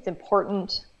 one thing that's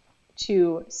important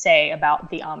to say about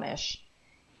the Amish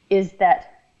is that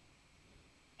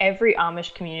every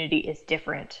Amish community is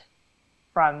different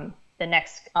from the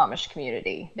next Amish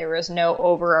community. There is no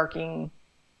overarching,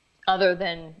 other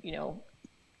than,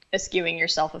 eschewing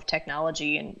yourself of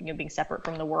technology and being separate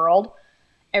from the world.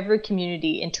 Every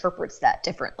community interprets that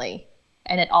differently,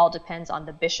 and it all depends on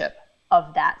the bishop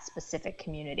of that specific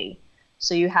community.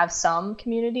 So you have some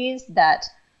communities that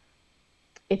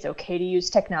it's okay to use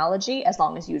technology as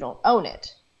long as you don't own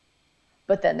it.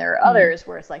 But then there are others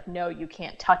where it's like, no, you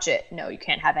can't touch it. No, you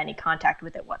can't have any contact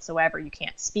with it whatsoever. You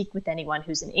can't speak with anyone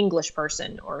who's an English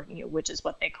person, or which is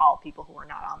what they call people who are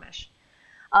not Amish.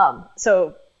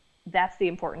 So that's the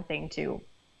important thing to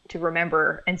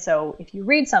remember. And so if you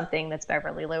read something that's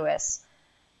Beverly Lewis,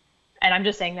 and I'm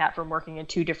just saying that from working in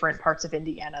two different parts of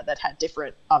Indiana that had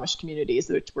different Amish communities,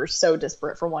 which were so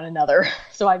disparate from one another.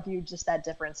 So I viewed just that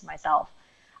difference myself.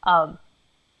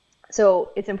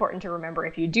 So it's important to remember,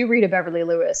 if you do read a Beverly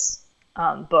Lewis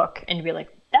book and you be like,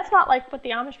 that's not like what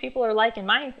the Amish people are like in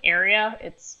my area.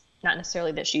 It's not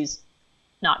necessarily that she's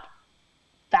not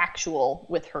factual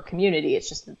with her community. It's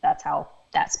just that's how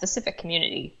that specific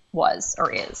community was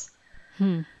or is.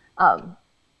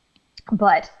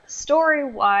 But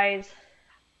story-wise,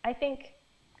 I think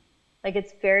like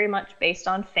it's very much based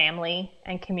on family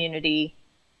and community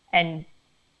and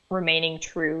remaining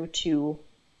true to,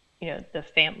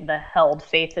 the held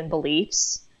faith and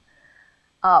beliefs.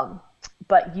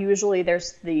 But usually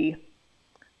there's the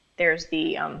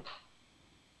I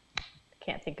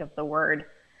can't think of the word.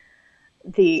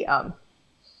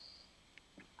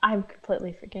 I'm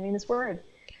completely forgetting this word.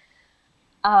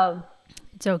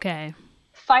 It's okay.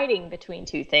 Fighting between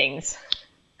two things.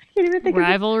 I can't even think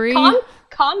rivalry? of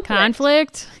conflict.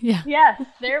 Conflict? Yeah. Yes,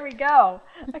 there we go.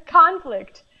 A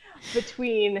conflict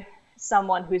between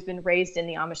someone who's been raised in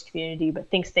the Amish community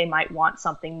but thinks they might want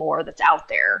something more that's out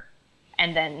there.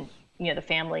 And then, the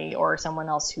family or someone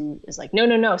else who is like,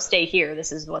 no, stay here.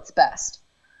 This is what's best.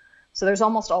 So there's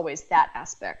almost always that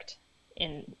aspect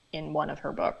in one of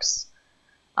her books.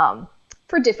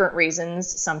 For different reasons.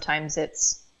 Sometimes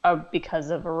it's because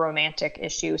of a romantic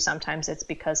issue. Sometimes it's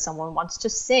because someone wants to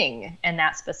sing and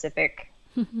that specific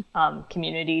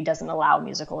community doesn't allow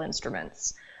musical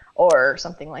instruments or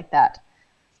something like that.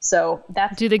 So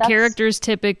do the characters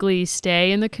typically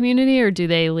stay in the community or do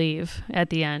they leave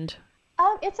at the end?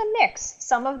 It's a mix.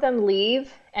 Some of them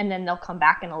leave and then they'll come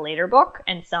back in a later book,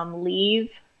 and some leave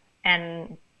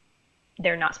and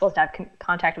they're not supposed to have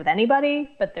contact with anybody,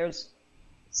 but there's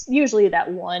usually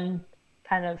that one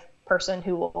kind of person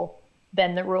who will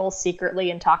bend the rules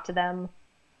secretly and talk to them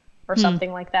or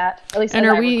something like that. At least as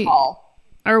I recall.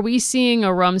 Are we seeing a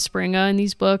Rumspringa in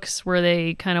these books where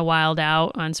they kind of wild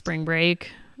out on spring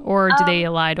break, or do they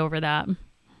elide over that?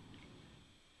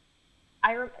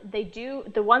 They do.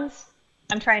 The ones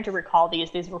I'm trying to recall,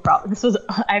 these were probably, this was,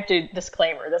 I have to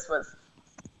disclaimer, this was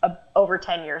over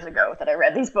 10 years ago that I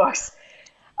read these books.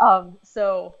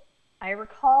 So I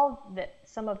recall that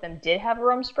some of them did have a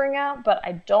Rumspringa, but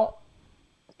I don't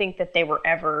think that they were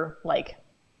ever like,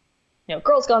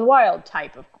 Girls Gone Wild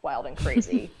type of wild and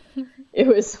crazy. It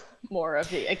was more of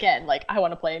the, again, like, I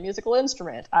want to play a musical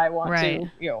instrument. I want to,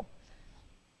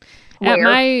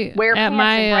 wear pants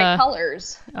in bright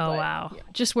colors. Oh, wow. Yeah.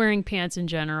 Just wearing pants in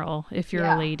general, if you're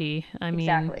a lady. I mean,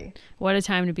 exactly. What a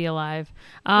time to be alive.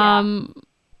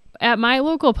 At my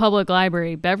local public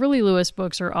library, Beverly Lewis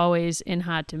books are always in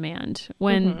hot demand.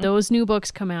 When those new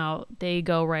books come out, they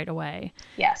go right away.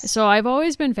 Yes. So I've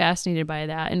always been fascinated by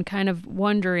that and kind of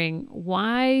wondering,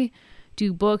 why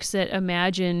do books that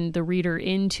imagine the reader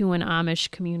into an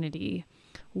Amish community,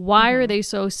 why are they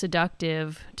so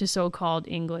seductive to so-called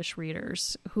English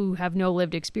readers who have no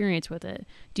lived experience with it?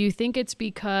 Do you think it's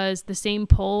because the same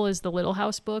pull as the Little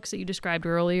House books that you described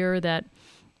earlier, that,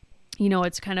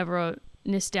 it's kind of a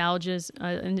nostalgic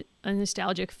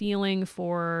feeling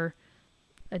for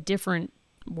a different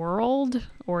world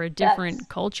or a different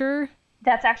culture?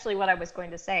 That's actually what I was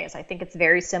going to say, is I think it's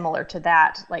very similar to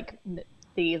that, like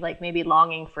the maybe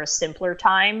longing for a simpler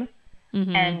time.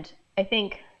 And I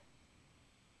think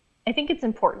it's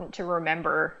important to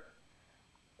remember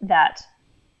that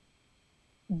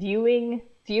viewing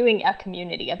a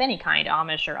community of any kind,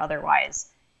 Amish or otherwise,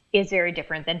 is very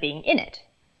different than being in it.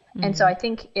 And so I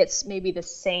think it's maybe the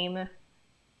same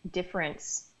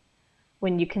difference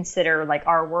when you consider like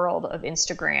our world of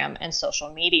Instagram and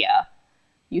social media.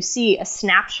 You see a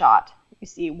snapshot, you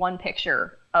see one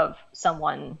picture of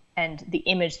someone and the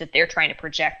image that they're trying to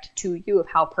project to you of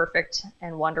how perfect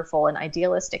and wonderful and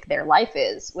idealistic their life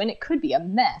is, when it could be a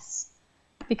mess,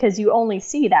 because you only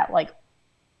see that, like,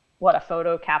 what a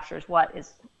photo captures what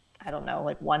is, I don't know,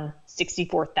 like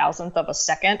 1/64,000th of a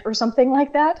second or something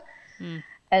like that.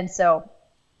 And so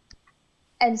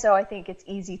I think it's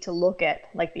easy to look at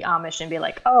like the Amish and be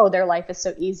like, oh, their life is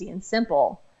so easy and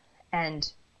simple, and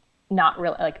not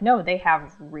really, like, no, they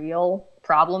have real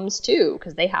problems too,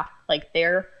 because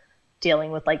they're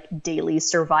dealing with like daily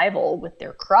survival with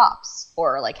their crops,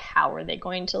 or like how are they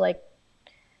going to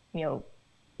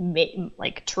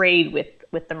trade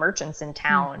with the merchants in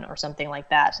town or something like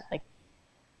that. Like,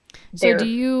 so do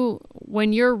you,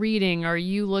 when you're reading, are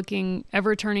you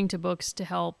ever turning to books to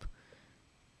help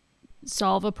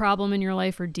solve a problem in your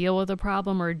life or deal with a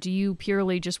problem, or do you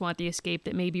purely just want the escape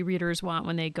that maybe readers want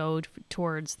when they go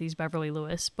towards these Beverly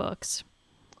Lewis books?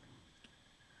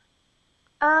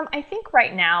 I think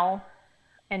right now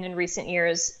and in recent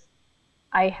years,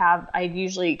 I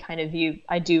usually kind of view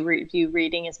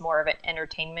reading as more of an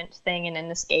entertainment thing and an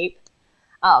escape.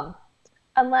 But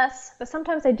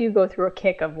sometimes I do go through a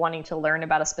kick of wanting to learn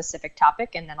about a specific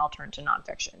topic, and then I'll turn to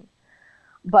nonfiction.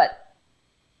 But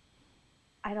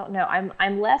I don't know.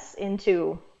 I'm less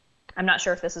into, I'm not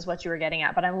sure if this is what you were getting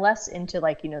at, but I'm less into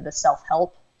the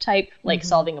self-help type, like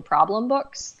solving a problem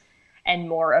books, and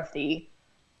more of the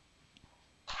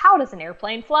how does an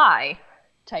airplane fly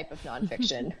type of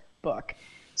nonfiction book.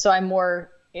 So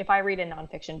if I read a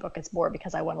nonfiction book, it's more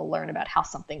because I want to learn about how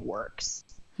something works.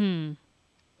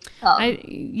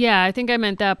 I think I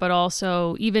meant that, but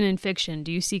also even in fiction,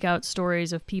 do you seek out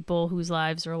stories of people whose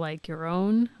lives are like your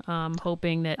own,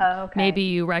 hoping that maybe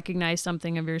you recognize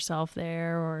something of yourself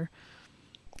there,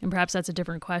 and perhaps that's a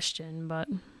different question, but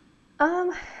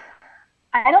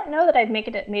I don't know that I've made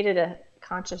it a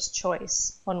conscious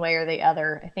choice one way or the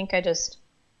other. I think I just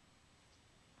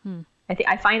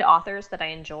I find authors that I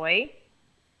enjoy,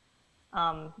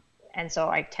 and so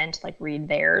I tend to read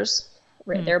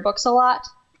their books a lot.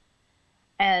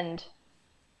 And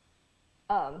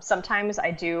sometimes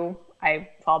I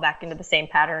fall back into the same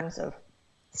patterns of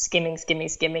skimming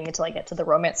until I get to the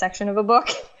romance section of a book.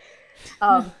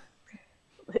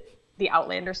 The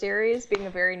Outlander series being a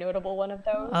very notable one of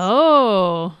those.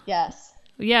 Oh. Yes.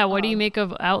 Yeah, what do you make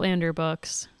of Outlander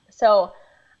books? So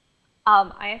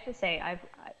I have to say,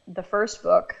 the first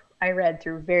book I read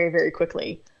through very, very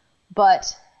quickly.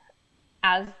 But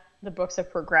as the books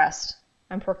have progressed,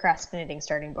 I'm procrastinating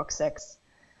starting book 6.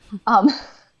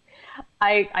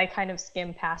 I kind of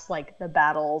skim past the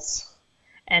battles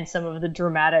and some of the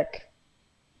dramatic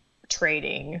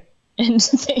trading and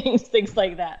things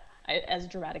like that, as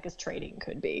dramatic as trading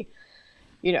could be,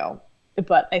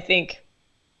 But I think,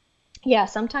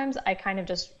 sometimes I kind of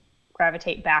just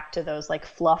gravitate back to those like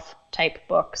fluff type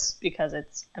books because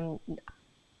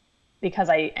because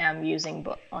I am using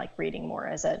like reading more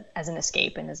as an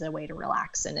escape and as a way to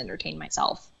relax and entertain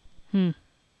myself.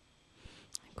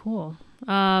 Cool.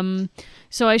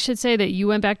 So I should say that you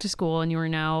went back to school and you are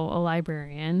now a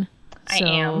librarian. I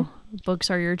am. Books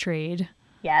are your trade.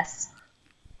 Yes.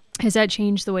 Has that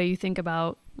changed the way you think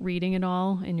about reading at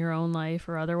all in your own life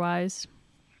or otherwise?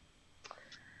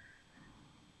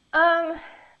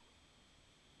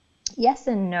 Yes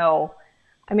and no.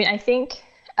 I mean, I think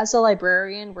as a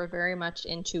librarian, we're very much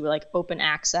into like open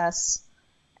access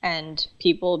and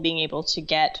people being able to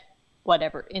get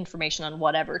whatever information on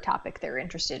whatever topic they're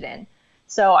interested in.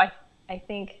 So I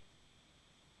think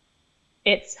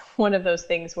it's one of those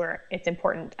things where it's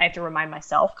important. I have to remind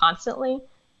myself constantly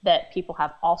that people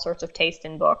have all sorts of taste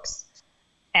in books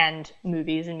and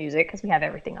movies and music, because we have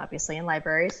everything obviously in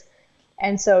libraries.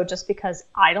 And so just because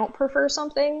I don't prefer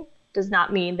something does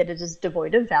not mean that it is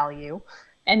devoid of value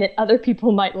and that other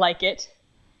people might like it.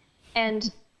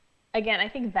 And again, I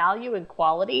think value and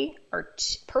quality are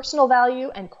personal value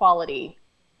and quality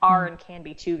are and can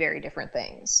be two very different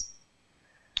things.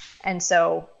 And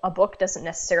so a book doesn't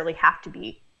necessarily have to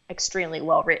be extremely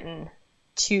well written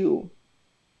to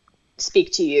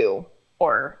speak to you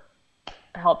or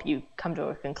help you come to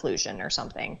a conclusion or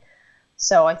something.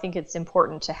 So I think it's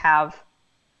important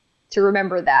to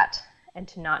remember that and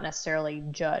to not necessarily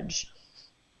judge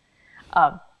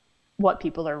what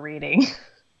people are reading.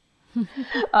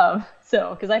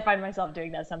 Because I find myself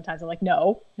doing that sometimes. I'm like,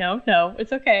 no,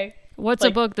 it's okay. What's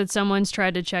a book that someone's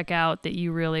tried to check out that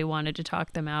you really wanted to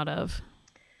talk them out of?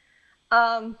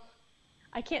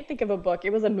 I can't think of a book.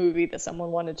 It was a movie that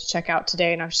someone wanted to check out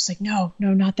today, and I was just like, no,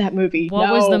 not that movie. What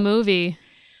was the movie?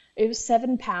 It was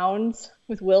 7 Pounds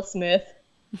with Will Smith.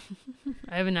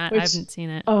 I haven't seen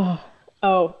it.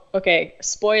 Oh, okay.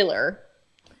 Spoiler.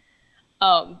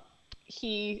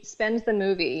 He spends the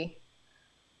movie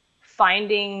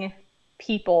finding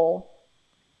people.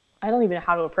 I don't even know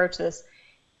how to approach this.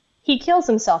 He kills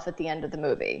himself at the end of the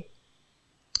movie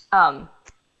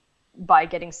by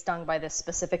getting stung by this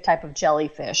specific type of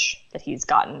jellyfish that he's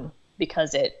gotten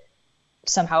because it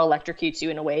somehow electrocutes you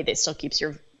in a way that still keeps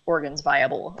your organs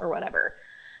viable or whatever.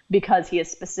 Because he has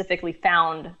specifically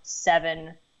found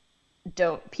 7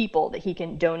 people that he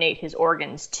can donate his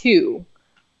organs to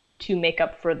make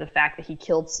up for the fact that he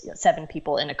killed 7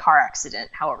 people in a car accident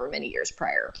however many years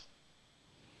prior.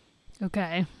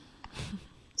 Okay.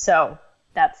 So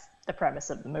that's the premise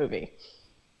of the movie.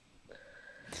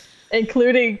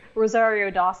 Including Rosario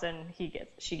Dawson,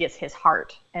 she gets his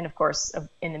heart. And of course,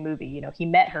 in the movie, he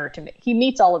met her he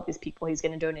meets all of these people he's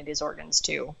going to donate his organs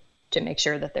to make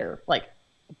sure that they're like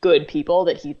good people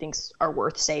that he thinks are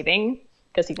worth saving,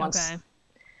 because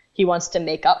he wants to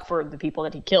make up for the people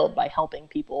that he killed by helping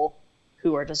people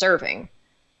who are deserving.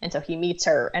 And so he meets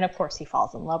her, and of course he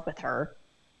falls in love with her.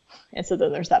 And so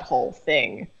then there's that whole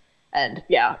thing. And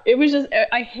yeah, it was just,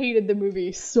 I hated the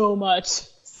movie so much.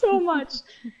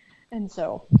 And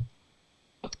so,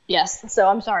 yes, so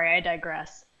I'm sorry, I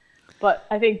digress. But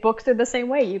I think books are the same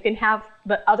way. You can have,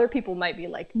 but other people might be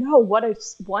like, no, what a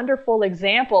wonderful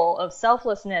example of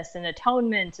selflessness and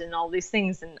atonement and all these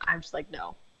things. And I'm just like,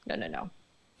 no.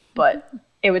 But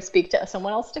it would speak to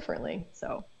someone else differently.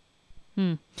 So.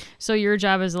 So your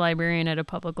job as a librarian at a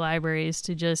public library is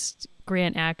to just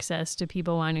grant access to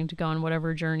people wanting to go on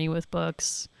whatever journey with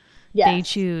books they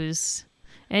choose.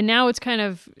 And now it's kind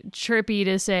of trippy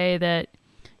to say that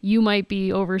you might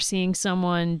be overseeing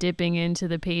someone dipping into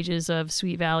the pages of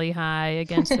Sweet Valley High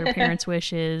against their parents'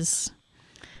 wishes.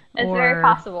 It's very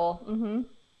possible. Mm-hmm.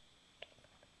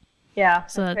 Yeah,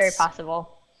 so that's very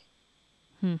possible.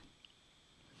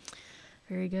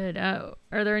 Very good. Are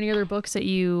there any other books that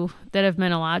have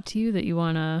meant a lot to you that you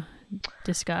want to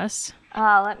discuss?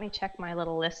 Let me check my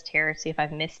little list here, see if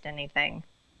I've missed anything.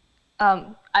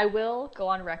 I will go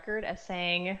on record as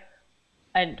saying,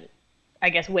 and I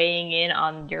guess weighing in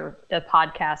on the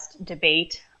podcast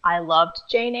debate, I loved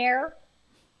Jane Eyre.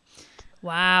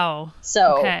 Wow.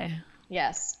 So okay.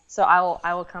 Yes. So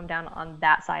I will come down on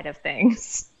that side of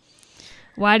things.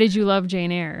 Why did you love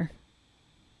Jane Eyre?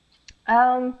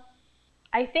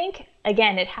 I think,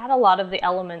 again, it had a lot of the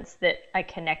elements that I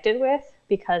connected with,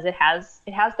 because it has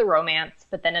the romance,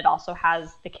 but then it also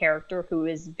has the character who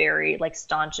is very like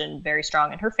staunch and very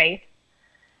strong in her faith.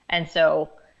 And so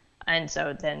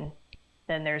then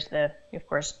there's of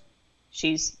course,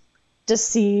 she's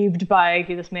deceived by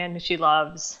this man who she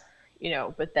loves,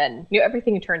 but then,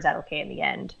 everything turns out okay in the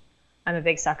end. I'm a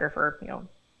big sucker for,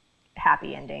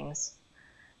 happy endings.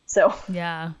 So,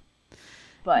 yeah.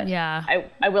 But yeah,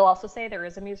 I will also say there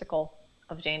is a musical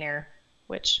of Jane Eyre,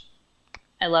 which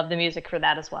I love the music for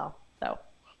that as well. So.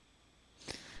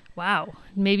 Wow.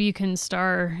 Maybe you can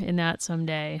star in that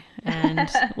someday, and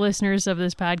listeners of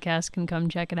this podcast can come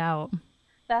check it out.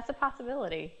 That's a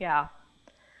possibility, yeah.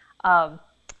 I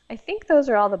think those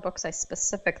are all the books I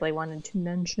specifically wanted to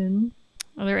mention.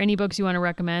 Are there any books you want to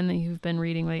recommend that you've been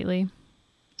reading lately?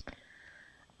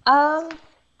 I'm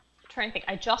trying to think.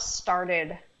 I just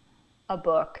started a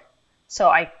book, so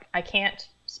I can't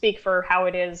speak for how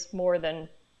it is more than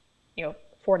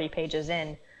 40 pages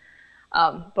in.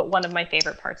 But one of my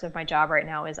favorite parts of my job right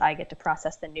now is I get to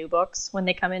process the new books when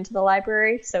they come into the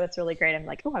library. So it's really great. I'm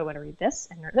like, oh, I want to read this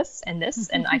and this and this.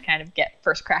 And I kind of get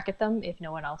first crack at them if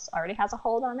no one else already has a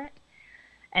hold on it.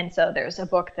 And so there's a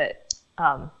book that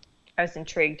I was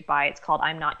intrigued by. It's called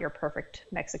I'm Not Your Perfect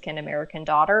Mexican American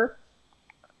Daughter.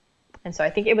 And so I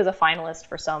think it was a finalist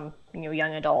for some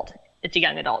young adult. It's a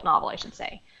young adult novel, I should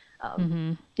say.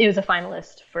 It was a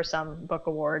finalist for some book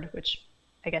award, which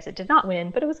I guess it did not win,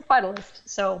 but it was a finalist.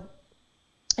 So,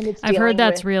 and it's I've heard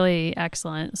that's really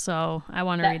excellent, so I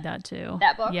want to read that too.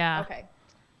 That book? Yeah. Okay.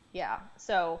 Yeah.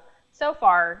 So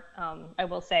far, I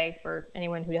will say for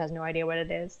anyone who has no idea what it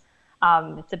is,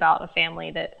 it's about a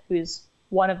family who's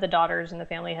one of the daughters in the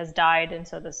family has died, and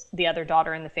so the other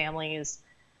daughter in the family is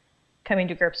coming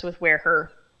to grips with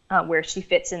where she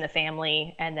fits in the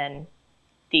family, and then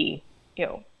the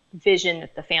vision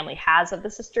that the family has of the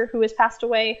sister who has passed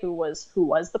away, who was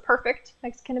the perfect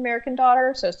Mexican American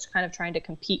daughter. So it's kind of trying to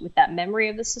compete with that memory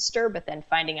of the sister, but then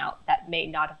finding out that may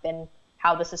not have been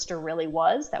how the sister really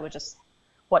was. That was just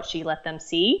what she let them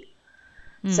see.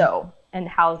 So, and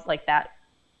how like that,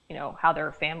 how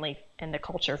their family and the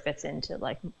culture fits into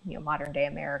like, modern day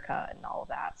America and all of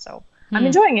that. So I'm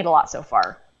enjoying it a lot so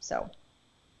far. So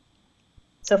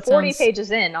 40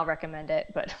 pages in, I'll recommend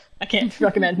it, but I can't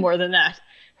recommend more than that.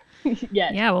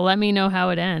 Yet. Yeah, well, let me know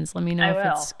how it ends. Let me know if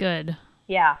it's good.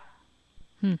 Yeah.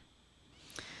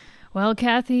 Well,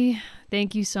 Kathy,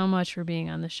 thank you so much for being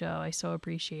on the show. I so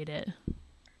appreciate it.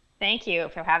 Thank you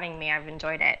for having me. I've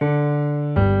enjoyed it.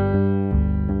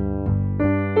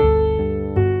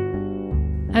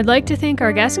 I'd like to thank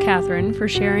our guest, Catherine, for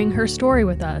sharing her story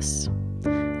with us.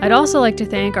 I'd also like to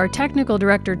thank our technical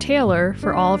director, Taylor,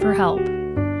 for all of her help.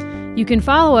 You can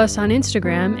follow us on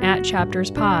Instagram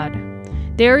 @ChaptersPod.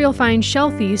 There you'll find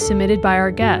shelfies submitted by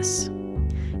our guests.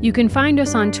 You can find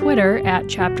us on Twitter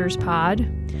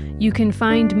 @ChaptersPod. You can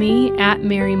find me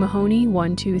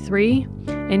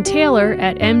 @MaryMahoney123 and Taylor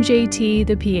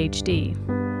 @MJTThePhD.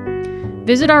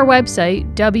 Visit our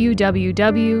website,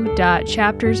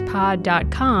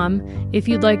 www.chapterspod.com, if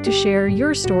you'd like to share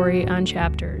your story on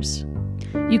Chapters.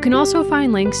 You can also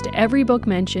find links to every book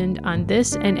mentioned on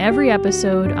this and every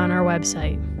episode on our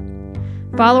website.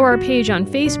 Follow our page on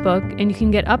Facebook, and you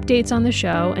can get updates on the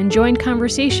show and join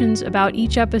conversations about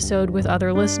each episode with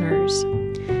other listeners.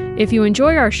 If you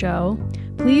enjoy our show,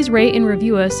 please rate and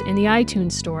review us in the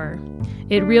iTunes store.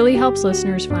 It really helps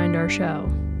listeners find our show.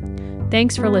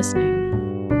 Thanks for listening.